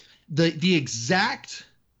ironically, the exact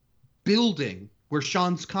building where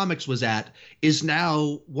Sean's Comics was at is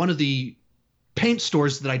now one of the paint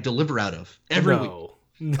stores that I deliver out of every week.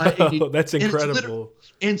 No, that's incredible.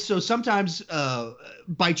 And so sometimes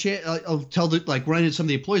by chance, I'll tell run into some of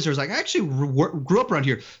the employees. I was like, I actually grew up around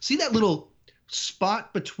here. See that little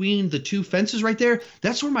spot between the 2 fences right there?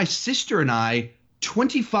 That's where my sister and I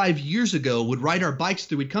 25 years ago would ride our bikes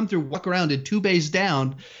through. We'd come through, walk around, and 2 bays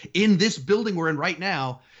down in this building we're in right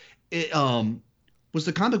now. It was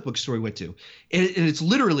the comic book store we went to, and it's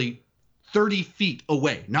literally 30 feet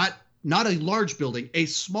away. Not a large building, a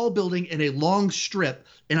small building in a long strip,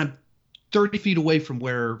 and I'm 30 feet away from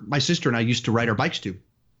where my sister and I used to ride our bikes to.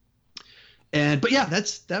 But yeah,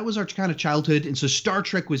 that was our kind of childhood. And so Star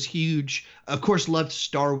Trek was huge. Of course, loved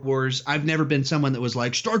Star Wars. I've never been someone that was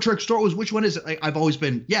like, Star Trek, Star Wars, which one is it? I've always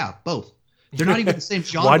been, yeah, both. They're not even the same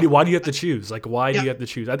genre. Why do you have to choose? Like, why do you have to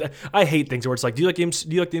choose? I hate things where it's like, do you like the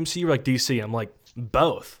MCU or like DC? I'm like,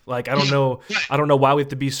 both. Like, I don't know. I don't know why we have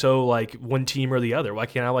to be so like one team or the other. Why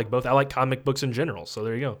can't I like both? I like comic books in general. So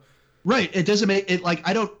there you go. Right. It doesn't make it like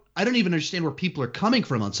I don't even understand where people are coming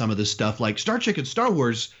from on some of this stuff. Like Star Trek and Star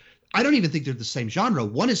Wars, I don't even think they're the same genre.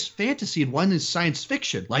 One is fantasy and one is science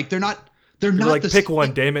fiction. Like they're not like, pick same.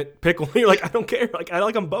 One, damn it. Pick one. You're like, I don't care. Like, I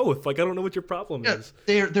like them both. Like, I don't know what your problem is.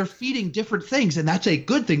 They're feeding different things, and that's a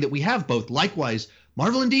good thing that we have both. Likewise,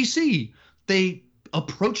 Marvel and DC, they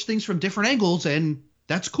approach things from different angles, and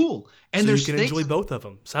that's cool. And so you can enjoy both of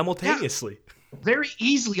them simultaneously. Yeah, very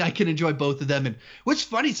easily I can enjoy both of them. And what's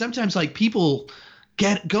funny, sometimes like people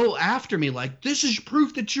go after me like, this is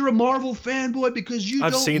proof that you're a Marvel fanboy because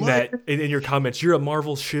I've seen that in your comments. You're a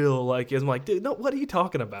Marvel shill. Like, I'm like, dude, no, what are you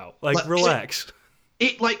talking about? Like, relax.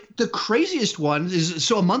 It like the craziest one is,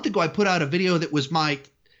 so a month ago I put out a video that was my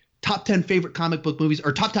top 10 favorite comic book movies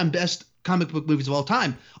or top 10 best comic book movies of all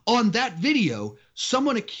time. On that video,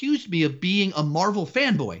 someone accused me of being a Marvel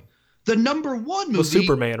fanboy. The number 1 movie was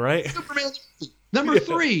Superman, right? Superman. Number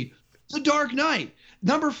 3, The Dark Knight.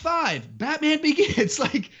 Number 5, Batman Begins.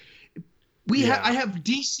 Like I have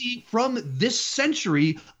DC from this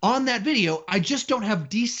century on that video. I just don't have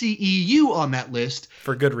DCEU on that list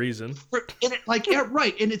for good reason.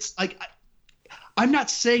 Right, and it's like I'm not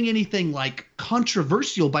saying anything like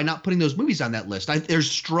controversial by not putting those movies on that list. There's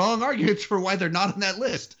strong arguments for why they're not on that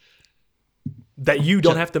list that you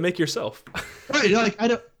don't have to make yourself. Right,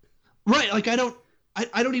 like I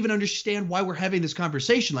don't even understand why we're having this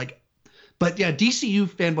conversation. But yeah, DCU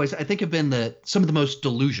fanboys, I think, have been some of the most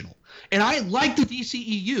delusional. And I like the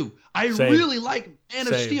DCEU. I really like Man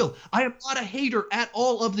of Steel. I am not a hater at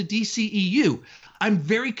all of the DCEU. I'm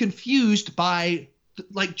very confused by,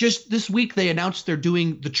 like, just this week they announced they're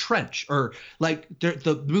doing The Trench, or like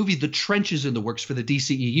the movie The Trench is in the works for the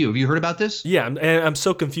DCEU. Have you heard about this? Yeah, and I'm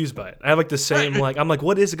so confused by it. I have like the same, like, I'm like,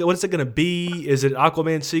 what is it going to be? Is it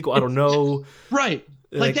Aquaman sequel? I don't know. Right.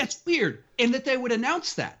 Like, that's weird. And that they would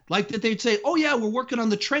announce that. Like, that they'd say, oh, yeah, we're working on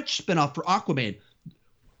the Trench spinoff for Aquaman.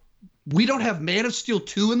 We don't have Man of Steel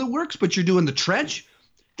 2 in the works, but you're doing the Trench?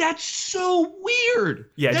 That's so weird.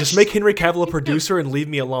 Yeah, just make Henry Cavill a producer and leave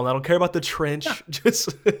me alone. I don't care about the Trench. Yeah. Just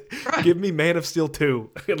give me Man of Steel 2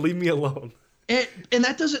 and leave me alone. And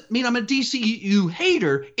that doesn't mean I'm a DCU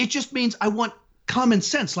hater. It just means I want common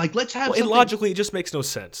sense. Like, let's have something. Logically, it just makes no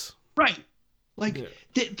sense. Right. Like,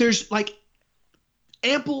 there's like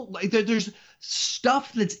ample, like there's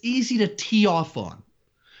stuff that's easy to tee off on.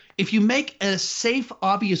 If you make a safe,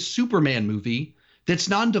 obvious Superman movie that's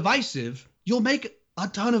non-divisive, you'll make a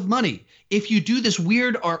ton of money. If you do this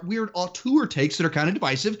weird auteur takes that are kind of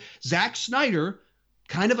divisive, Zack Snyder,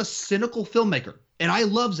 kind of a cynical filmmaker. And I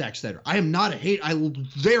love Zack Snyder. I am not a hate. I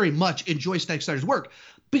very much enjoy Zack Snyder's work.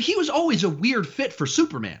 But he was always a weird fit for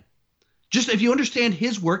Superman. Just if you understand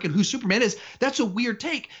his work and who Superman is, that's a weird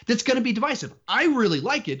take that's going to be divisive. I really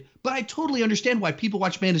like it, but I totally understand why people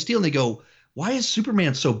watch Man of Steel and they go, why is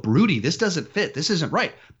Superman so broody? This doesn't fit. This isn't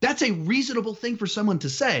right. That's a reasonable thing for someone to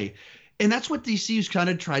say. And that's what DC's kind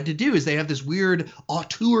of tried to do, is they have this weird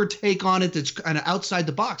auteur take on it that's kind of outside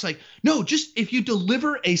the box. Like, no, just if you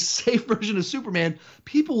deliver a safe version of Superman,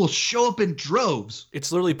 people will show up in droves.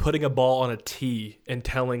 It's literally putting a ball on a tee and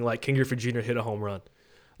telling, like, King Griffey Jr. hit a home run.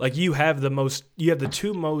 Like, you have the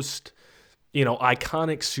two most,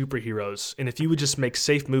 iconic superheroes, and if you would just make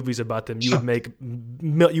safe movies about them, you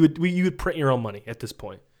would print your own money at this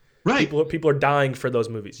point. Right. People are dying for those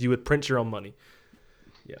movies. You would print your own money.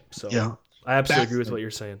 Yeah. So yeah, I absolutely agree with what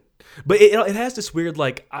you're saying. But it has this weird,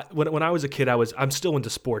 like, when I was a kid, I'm still into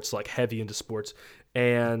sports, like heavy into sports,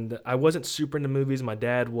 and I wasn't super into movies. My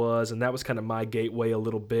dad was, and that was kind of my gateway a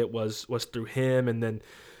little bit was through him, and then.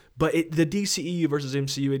 But the DCEU versus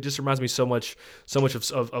MCU, it just reminds me so much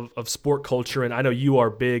of sport culture, and I know you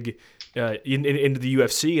are big into the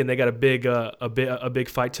UFC, and they got a big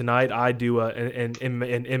fight tonight. I do an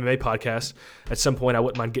MMA podcast. At some point, I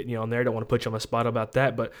wouldn't mind getting you on there. I don't want to put you on the spot about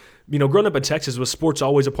that, but growing up in Texas, was sports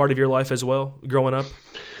always a part of your life as well? Growing up,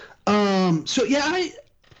 so yeah,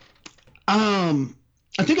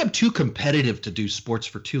 I think I'm too competitive to do sports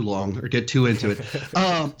for too long or get too into it.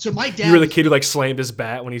 So my dad, you were the kid who like slammed his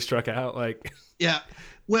bat when he struck out, like. Yeah,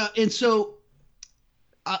 well, and so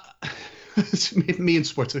me and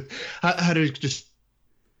sports. How to just.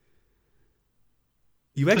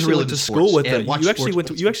 You actually went to school with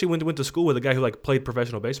you actually went to school with a guy who like played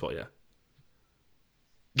professional baseball, yeah.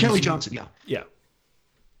 Kelly Johnson, yeah. Yeah.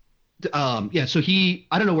 Yeah. So I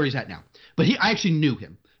don't know where he's at now, but I actually knew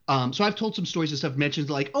him. So I've told some stories and stuff, mentioned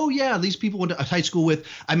like, oh yeah, these people went to high school with.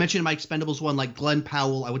 I mentioned in my Expendables one, like Glenn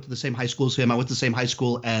Powell. I went to the same high school as him. I went to the same high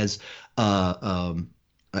school as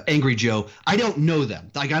Angry Joe. I don't know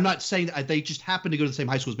them. Like, I'm not saying that they just happened to go to the same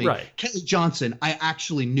high school as me. Right. Kelly Johnson, I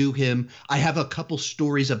actually knew him. I have a couple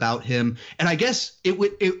stories about him, and I guess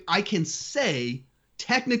I can say,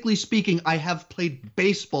 technically speaking, I have played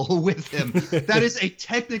baseball with him. That is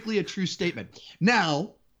technically a true statement.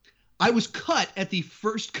 Now, I was cut at the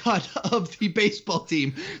first cut of the baseball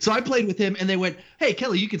team. So I played with him, and they went, hey,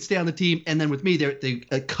 Kelly, you can stay on the team. And then with me, they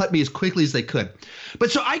cut me as quickly as they could. But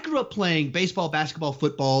so I grew up playing baseball, basketball,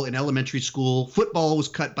 football in elementary school. Football was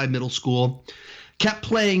cut by middle school. Kept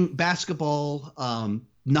playing basketball,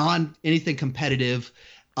 anything competitive.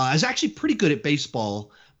 I was actually pretty good at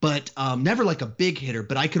baseball, but never like a big hitter.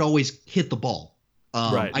 But I could always hit the ball.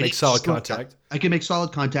 Right, make solid contact. I can make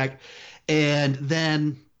solid contact. And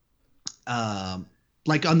then –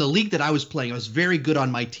 like on the league that I was playing, I was very good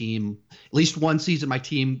on my team. At least one season, my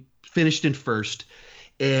team finished in first,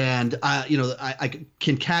 and I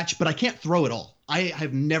can catch, but I can't throw at all. I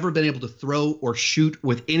have never been able to throw or shoot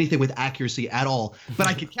with anything with accuracy at all, but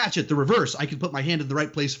I could catch it the reverse. I could put my hand in the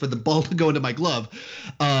right place for the ball to go into my glove,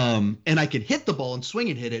 and I could hit the ball and swing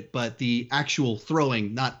and hit it, but the actual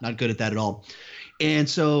throwing, not good at that at all. And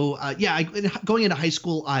so, going into high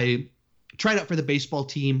school, I tried out for the baseball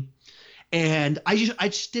team. And I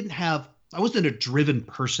just didn't have – I wasn't a driven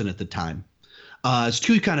person at the time. It's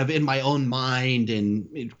too kind of in my own mind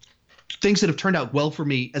and things that have turned out well for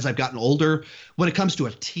me as I've gotten older. When it comes to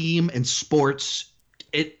a team and sports,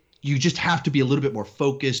 you just have to be a little bit more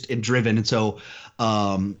focused and driven, and so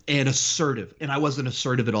and assertive. And I wasn't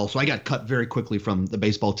assertive at all, so I got cut very quickly from the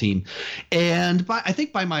baseball team. And I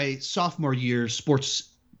think by my sophomore year, sports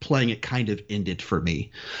playing it kind of ended for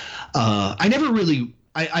me. I never really –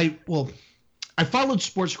 I followed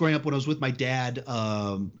sports growing up when I was with my dad.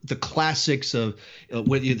 The classics of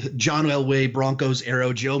John Elway, Broncos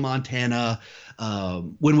era, Joe Montana.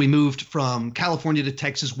 When we moved from California to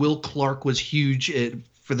Texas, Will Clark was huge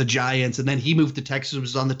for the Giants, and then he moved to Texas,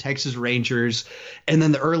 was on the Texas Rangers, and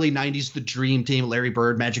then the early 90s, the Dream Team, Larry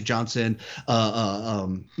Bird, Magic Johnson,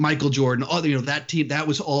 Michael Jordan, all that team, that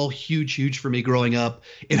was all huge for me growing up.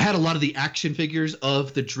 It had a lot of the action figures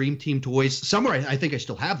of the Dream Team toys. Somewhere I think I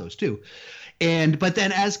still have those too. But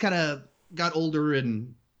then as kind of got older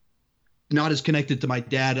and not as connected to my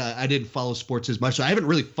dad, I didn't follow sports as much. So I haven't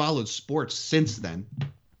really followed sports since then.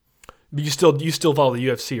 But you still follow the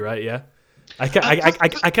UFC, right? Yeah. I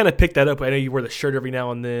kind of picked that up. I know you wear the shirt every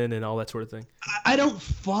now and then and all that sort of thing. I don't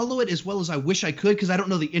follow it as well as I wish I could because I don't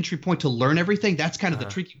know the entry point to learn everything. That's kind of the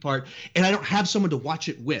tricky part. And I don't have someone to watch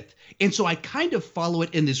it with. And so I kind of follow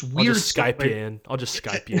it in this weird. I'll just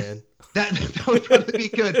Skype you in. That would probably be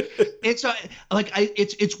good. It's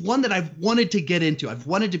it's one that I've wanted to get into. I've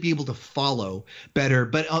wanted to be able to follow better,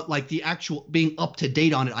 but like the actual being up to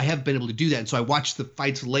date on it, I haven't been able to do that. And so I watch the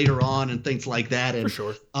fights later on and things like that. And, for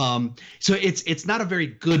sure. So it's not a very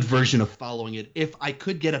good version of following it. If I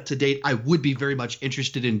could get up to date, I would be very much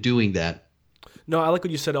interested in doing that. No, I like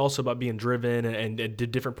what you said also about being driven and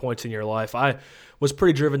did different points in your life. I was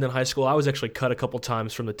pretty driven in high school. I was actually cut a couple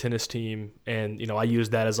times from the tennis team, and I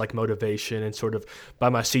used that as like motivation. And sort of by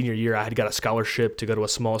my senior year, I had got a scholarship to go to a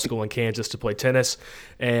small school in Kansas to play tennis.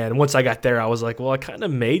 And once I got there, I was like, well, I kind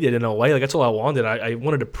of made it in a way. Like that's all I wanted. I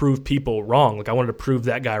wanted to prove people wrong. Like I wanted to prove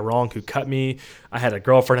that guy wrong who cut me. I had a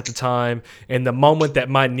girlfriend at the time, and the moment that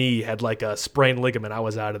my knee had like a sprained ligament, I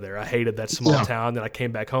was out of there. I hated that small town, and I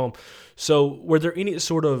came back home. So were there any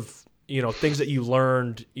sort of things that you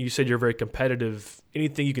learned? You said you're very competitive.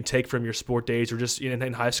 Anything you can take from your sport days or just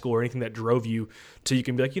in high school or anything that drove you to you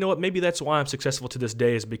can be like, you know what, maybe that's why I'm successful to this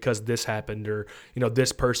day is because this happened or,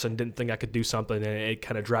 this person didn't think I could do something and it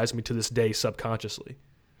kind of drives me to this day subconsciously.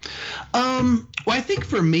 Well, I think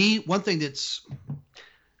for me, one thing that's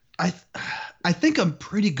I think I'm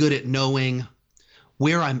pretty good at knowing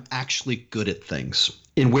where I'm actually good at things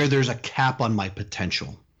and where there's a cap on my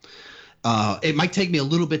potential. It might take me a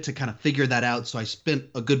little bit to kind of figure that out. So I spent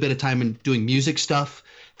a good bit of time in doing music stuff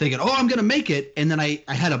thinking, I'm going to make it. And then I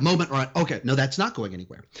had a moment where no, that's not going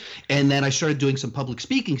anywhere. And then I started doing some public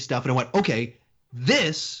speaking stuff and I went, okay,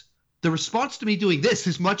 the response to me doing this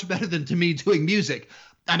is much better than to me doing music.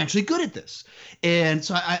 I'm actually good at this. And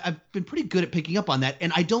so I've been pretty good at picking up on that.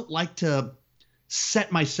 And I don't like to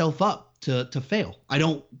set myself up to fail. I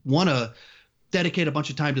don't want to dedicate a bunch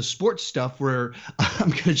of time to sports stuff where I'm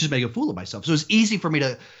going to just make a fool of myself. So it's easy for me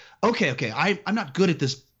to, I'm not good at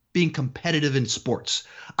this being competitive in sports.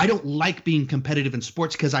 I don't like being competitive in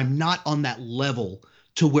sports because I'm not on that level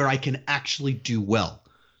to where I can actually do well.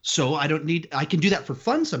 So I can do that for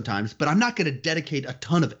fun sometimes, but I'm not going to dedicate a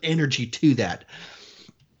ton of energy to that.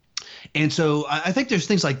 And so I think there's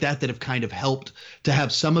things like that have kind of helped to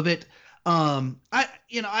have some of it. Don't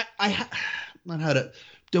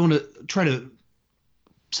want to try to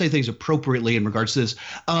say things appropriately in regards to this.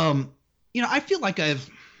 I feel like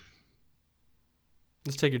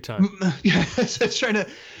Let's take your time. Yeah, just trying to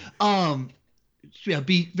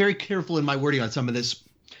be very careful in my wording on some of this.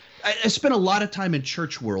 I spent a lot of time in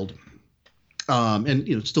church world,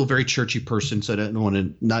 and still a very churchy person, so I don't want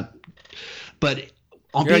to not. But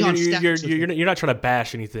you're not trying to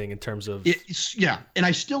bash anything in terms of and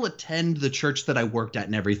I still attend the church that I worked at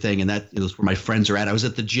and everything, and that is where my friends are at. I was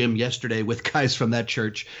at the gym yesterday with guys from that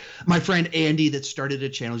church. My friend Andy that started a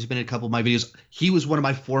channel, he's been in a couple of my videos. He was one of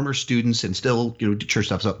my former students and still do church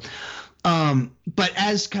stuff. So, but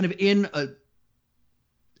as kind of in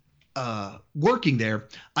working there,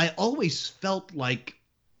 I always felt like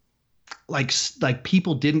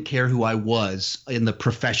people didn't care who I was in the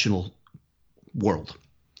professional world.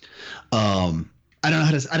 I don't know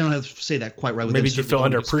how to say that quite right. Maybe you feel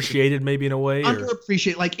underappreciated, maybe in a way.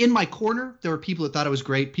 Underappreciated. Like in my corner, there were people that thought I was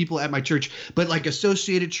great, people at my church, but like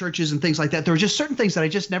associated churches and things like that, there were just certain things that I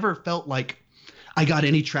just never felt like I got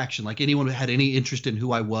any traction, like anyone had any interest in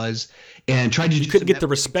who I was, and tried to. You couldn't get the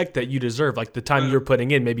respect that you deserve, like the time you were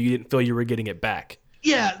putting in. Maybe you didn't feel you were getting it back.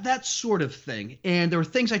 Yeah, that sort of thing. And there were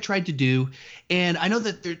things I tried to do, and I know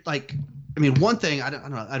that they're like. One thing I don't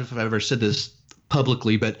know if I've ever said this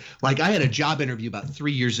publicly, but like I had a job interview about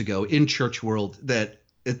 3 years ago in church world that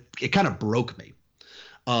it kind of broke me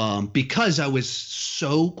because I was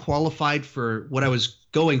so qualified for what I was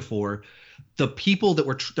going for. The people there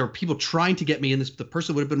were people trying to get me in this. The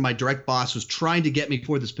person who would have been my direct boss was trying to get me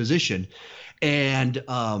for this position, and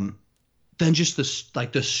then just the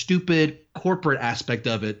stupid corporate aspect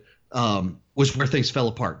of it was where things fell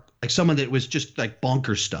apart. Like someone that was just like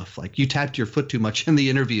bonkers stuff. Like you tapped your foot too much in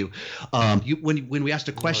the interview. When we asked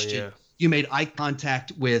a question, you made eye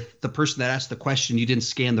contact with the person that asked the question. You didn't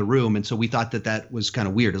scan the room, and so we thought that was kind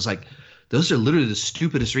of weird. It was like those are literally the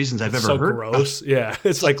stupidest reasons I've ever heard. Gross. Yeah.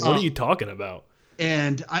 It's like, what are you talking about?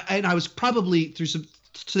 And I was probably through some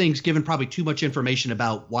things given probably too much information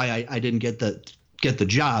about why I didn't get the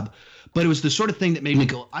job, but it was the sort of thing that made me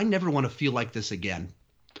go, I never want to feel like this again.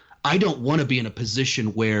 I don't want to be in a position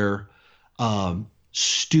where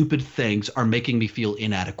stupid things are making me feel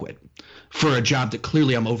inadequate for a job that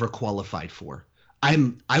clearly I'm overqualified for.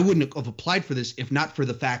 I wouldn't have applied for this if not for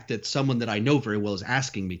the fact that someone that I know very well is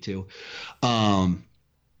asking me to.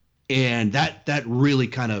 And that really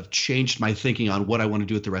kind of changed my thinking on what I want to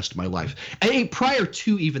do with the rest of my life. And prior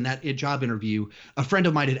to even that job interview, a friend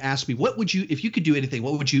of mine had asked me, if you could do anything,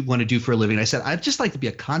 what would you want to do for a living? And I said, I'd just like to be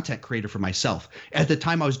a content creator for myself. At the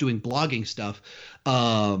time I was doing blogging stuff.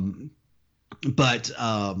 So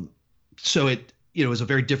it, was a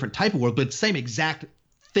very different type of world, but same exact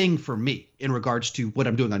thing for me in regards to what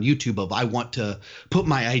I'm doing on YouTube. I want to put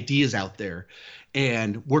my ideas out there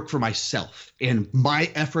and work for myself, and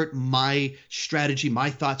my effort, my strategy, my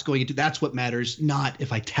thoughts going into that's what matters, not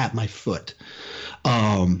if I tap my foot.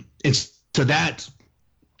 And so that,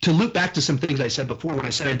 to loop back to some things I said before when I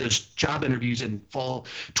said I had those job interviews in fall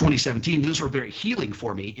 2017, those were very healing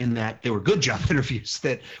for me in that they were good job interviews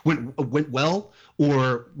that went well,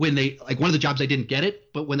 or when they, like one of the jobs I didn't get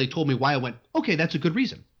it, but when they told me why, I went, okay, that's a good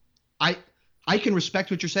reason. I can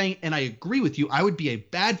respect what you're saying, and I agree with you. I would be a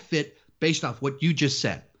bad fit based off what you just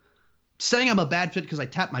said. Saying I'm a bad fit because I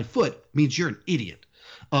tapped my foot means you're an idiot.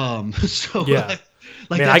 So yeah.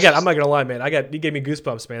 Man, I'm not gonna lie, man. You gave me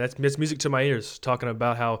goosebumps, man. That's music to my ears. Talking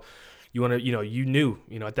about how you want to, you knew,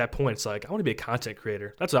 at that point, it's like I want to be a content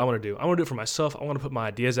creator. That's what I want to do. I want to do it for myself. I want to put my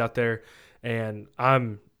ideas out there, and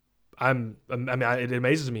it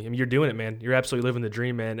amazes me. I mean, you're doing it, man. You're absolutely living the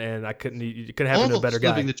dream, man. And you couldn't have a better guy.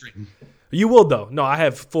 Living the dream. You will, though. No, I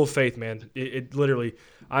have full faith, man. It literally,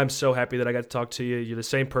 I'm so happy that I got to talk to you. You're the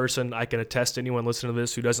same person. I can attest to anyone listening to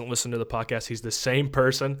this who doesn't listen to the podcast. He's the same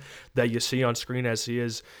person that you see on screen as he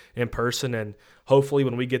is in person. And hopefully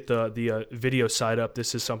when we get the video side up,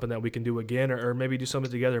 this is something that we can do again or maybe do something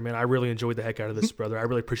together, man. I really enjoyed the heck out of this, brother. I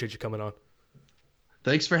really appreciate you coming on.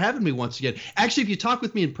 Thanks for having me once again. Actually, if you talk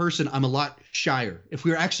with me in person, I'm a lot shyer. If we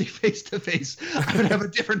were actually face to face, I would have a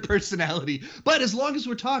different personality. But as long as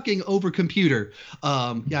we're talking over computer,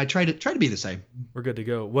 I try to be the same. We're good to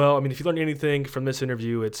go. Well, I mean, if you learned anything from this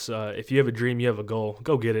interview, it's if you have a dream, you have a goal,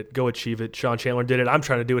 go get it, go achieve it. Sean Chandler did it. I'm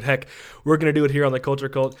trying to do it. Heck, we're gonna do it here on the Culture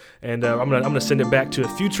Cult, and I'm gonna send it back to a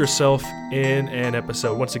future self in an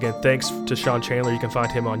episode. Once again, thanks to Sean Chandler. You can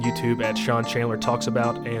find him on YouTube at Sean Chandler Talks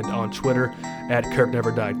About and on Twitter at Kirk Never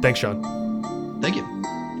Died. Thanks, Sean. Thank you.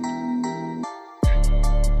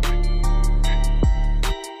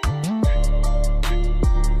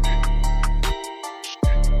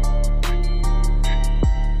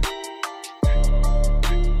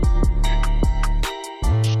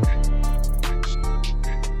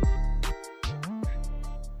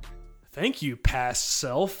 Thank you, past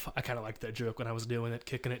self. I kind of liked that joke when I was doing it,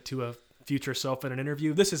 kicking it to a future self in an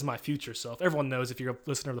interview. This is my future self. Everyone knows, if you're a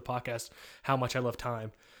listener to the podcast, how much I love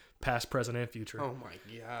time, past, present, and future. Oh my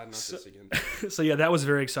God, not this again. So yeah, that was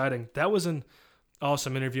very exciting. That was an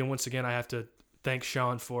awesome interview. And once again, I have to thank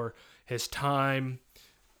Sean for his time,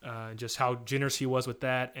 just how generous he was with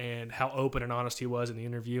that and how open and honest he was in the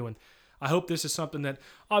interview. And I hope this is something that,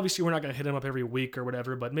 obviously we're not going to hit him up every week or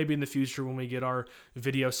whatever, but maybe in the future when we get our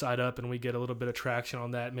video side up and we get a little bit of traction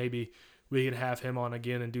on that, maybe we can have him on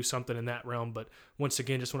again and do something in that realm. But once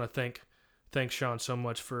again, just want to thank Sean so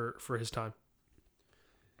much for his time.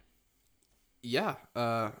 Yeah.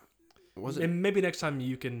 And maybe next time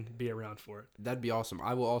you can be around for it. That'd be awesome.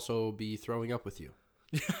 I will also be throwing up with you.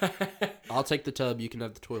 I'll take the tub. You can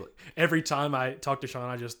have the toilet. Every time I talk to Sean,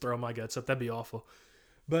 I just throw my guts up. That'd be awful.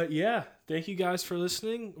 But yeah, thank you guys for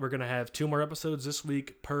listening. We're going to have 2 more episodes this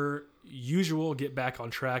week per usual, get back on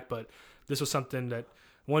track. But this was something that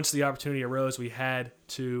once the opportunity arose, we had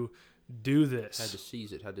to do this. Had to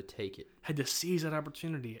seize it, had to take it. Had to seize that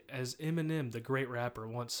opportunity. As Eminem, the great rapper,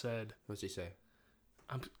 once said. What's he say?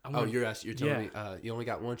 You're telling me you only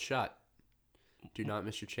got one shot. Do not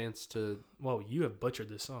miss your chance to... Whoa, you have butchered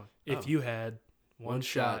this song. If you had... One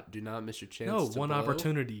shot. Do not miss your chance. No, one blow.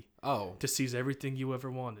 Opportunity. To seize everything you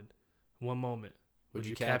ever wanted. One moment. Would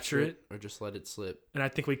you capture it or just let it slip? And I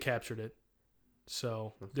think we captured it.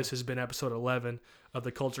 So This has been episode 11 of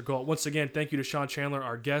the Culture Cult. Once again, thank you to Sean Chandler,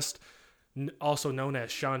 our guest, also known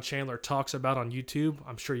as Sean Chandler Talks About on YouTube.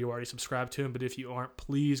 I'm sure you already subscribed to him, but if you aren't,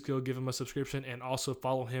 please go give him a subscription and also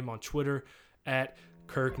follow him on Twitter at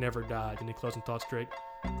Kirk Never Died. Any closing thoughts, Drake?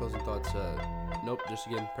 Closing thoughts, nope, just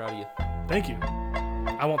again, proud of you. Thank you.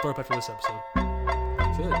 I won't throw up after this episode.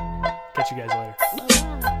 Good. Catch you guys later.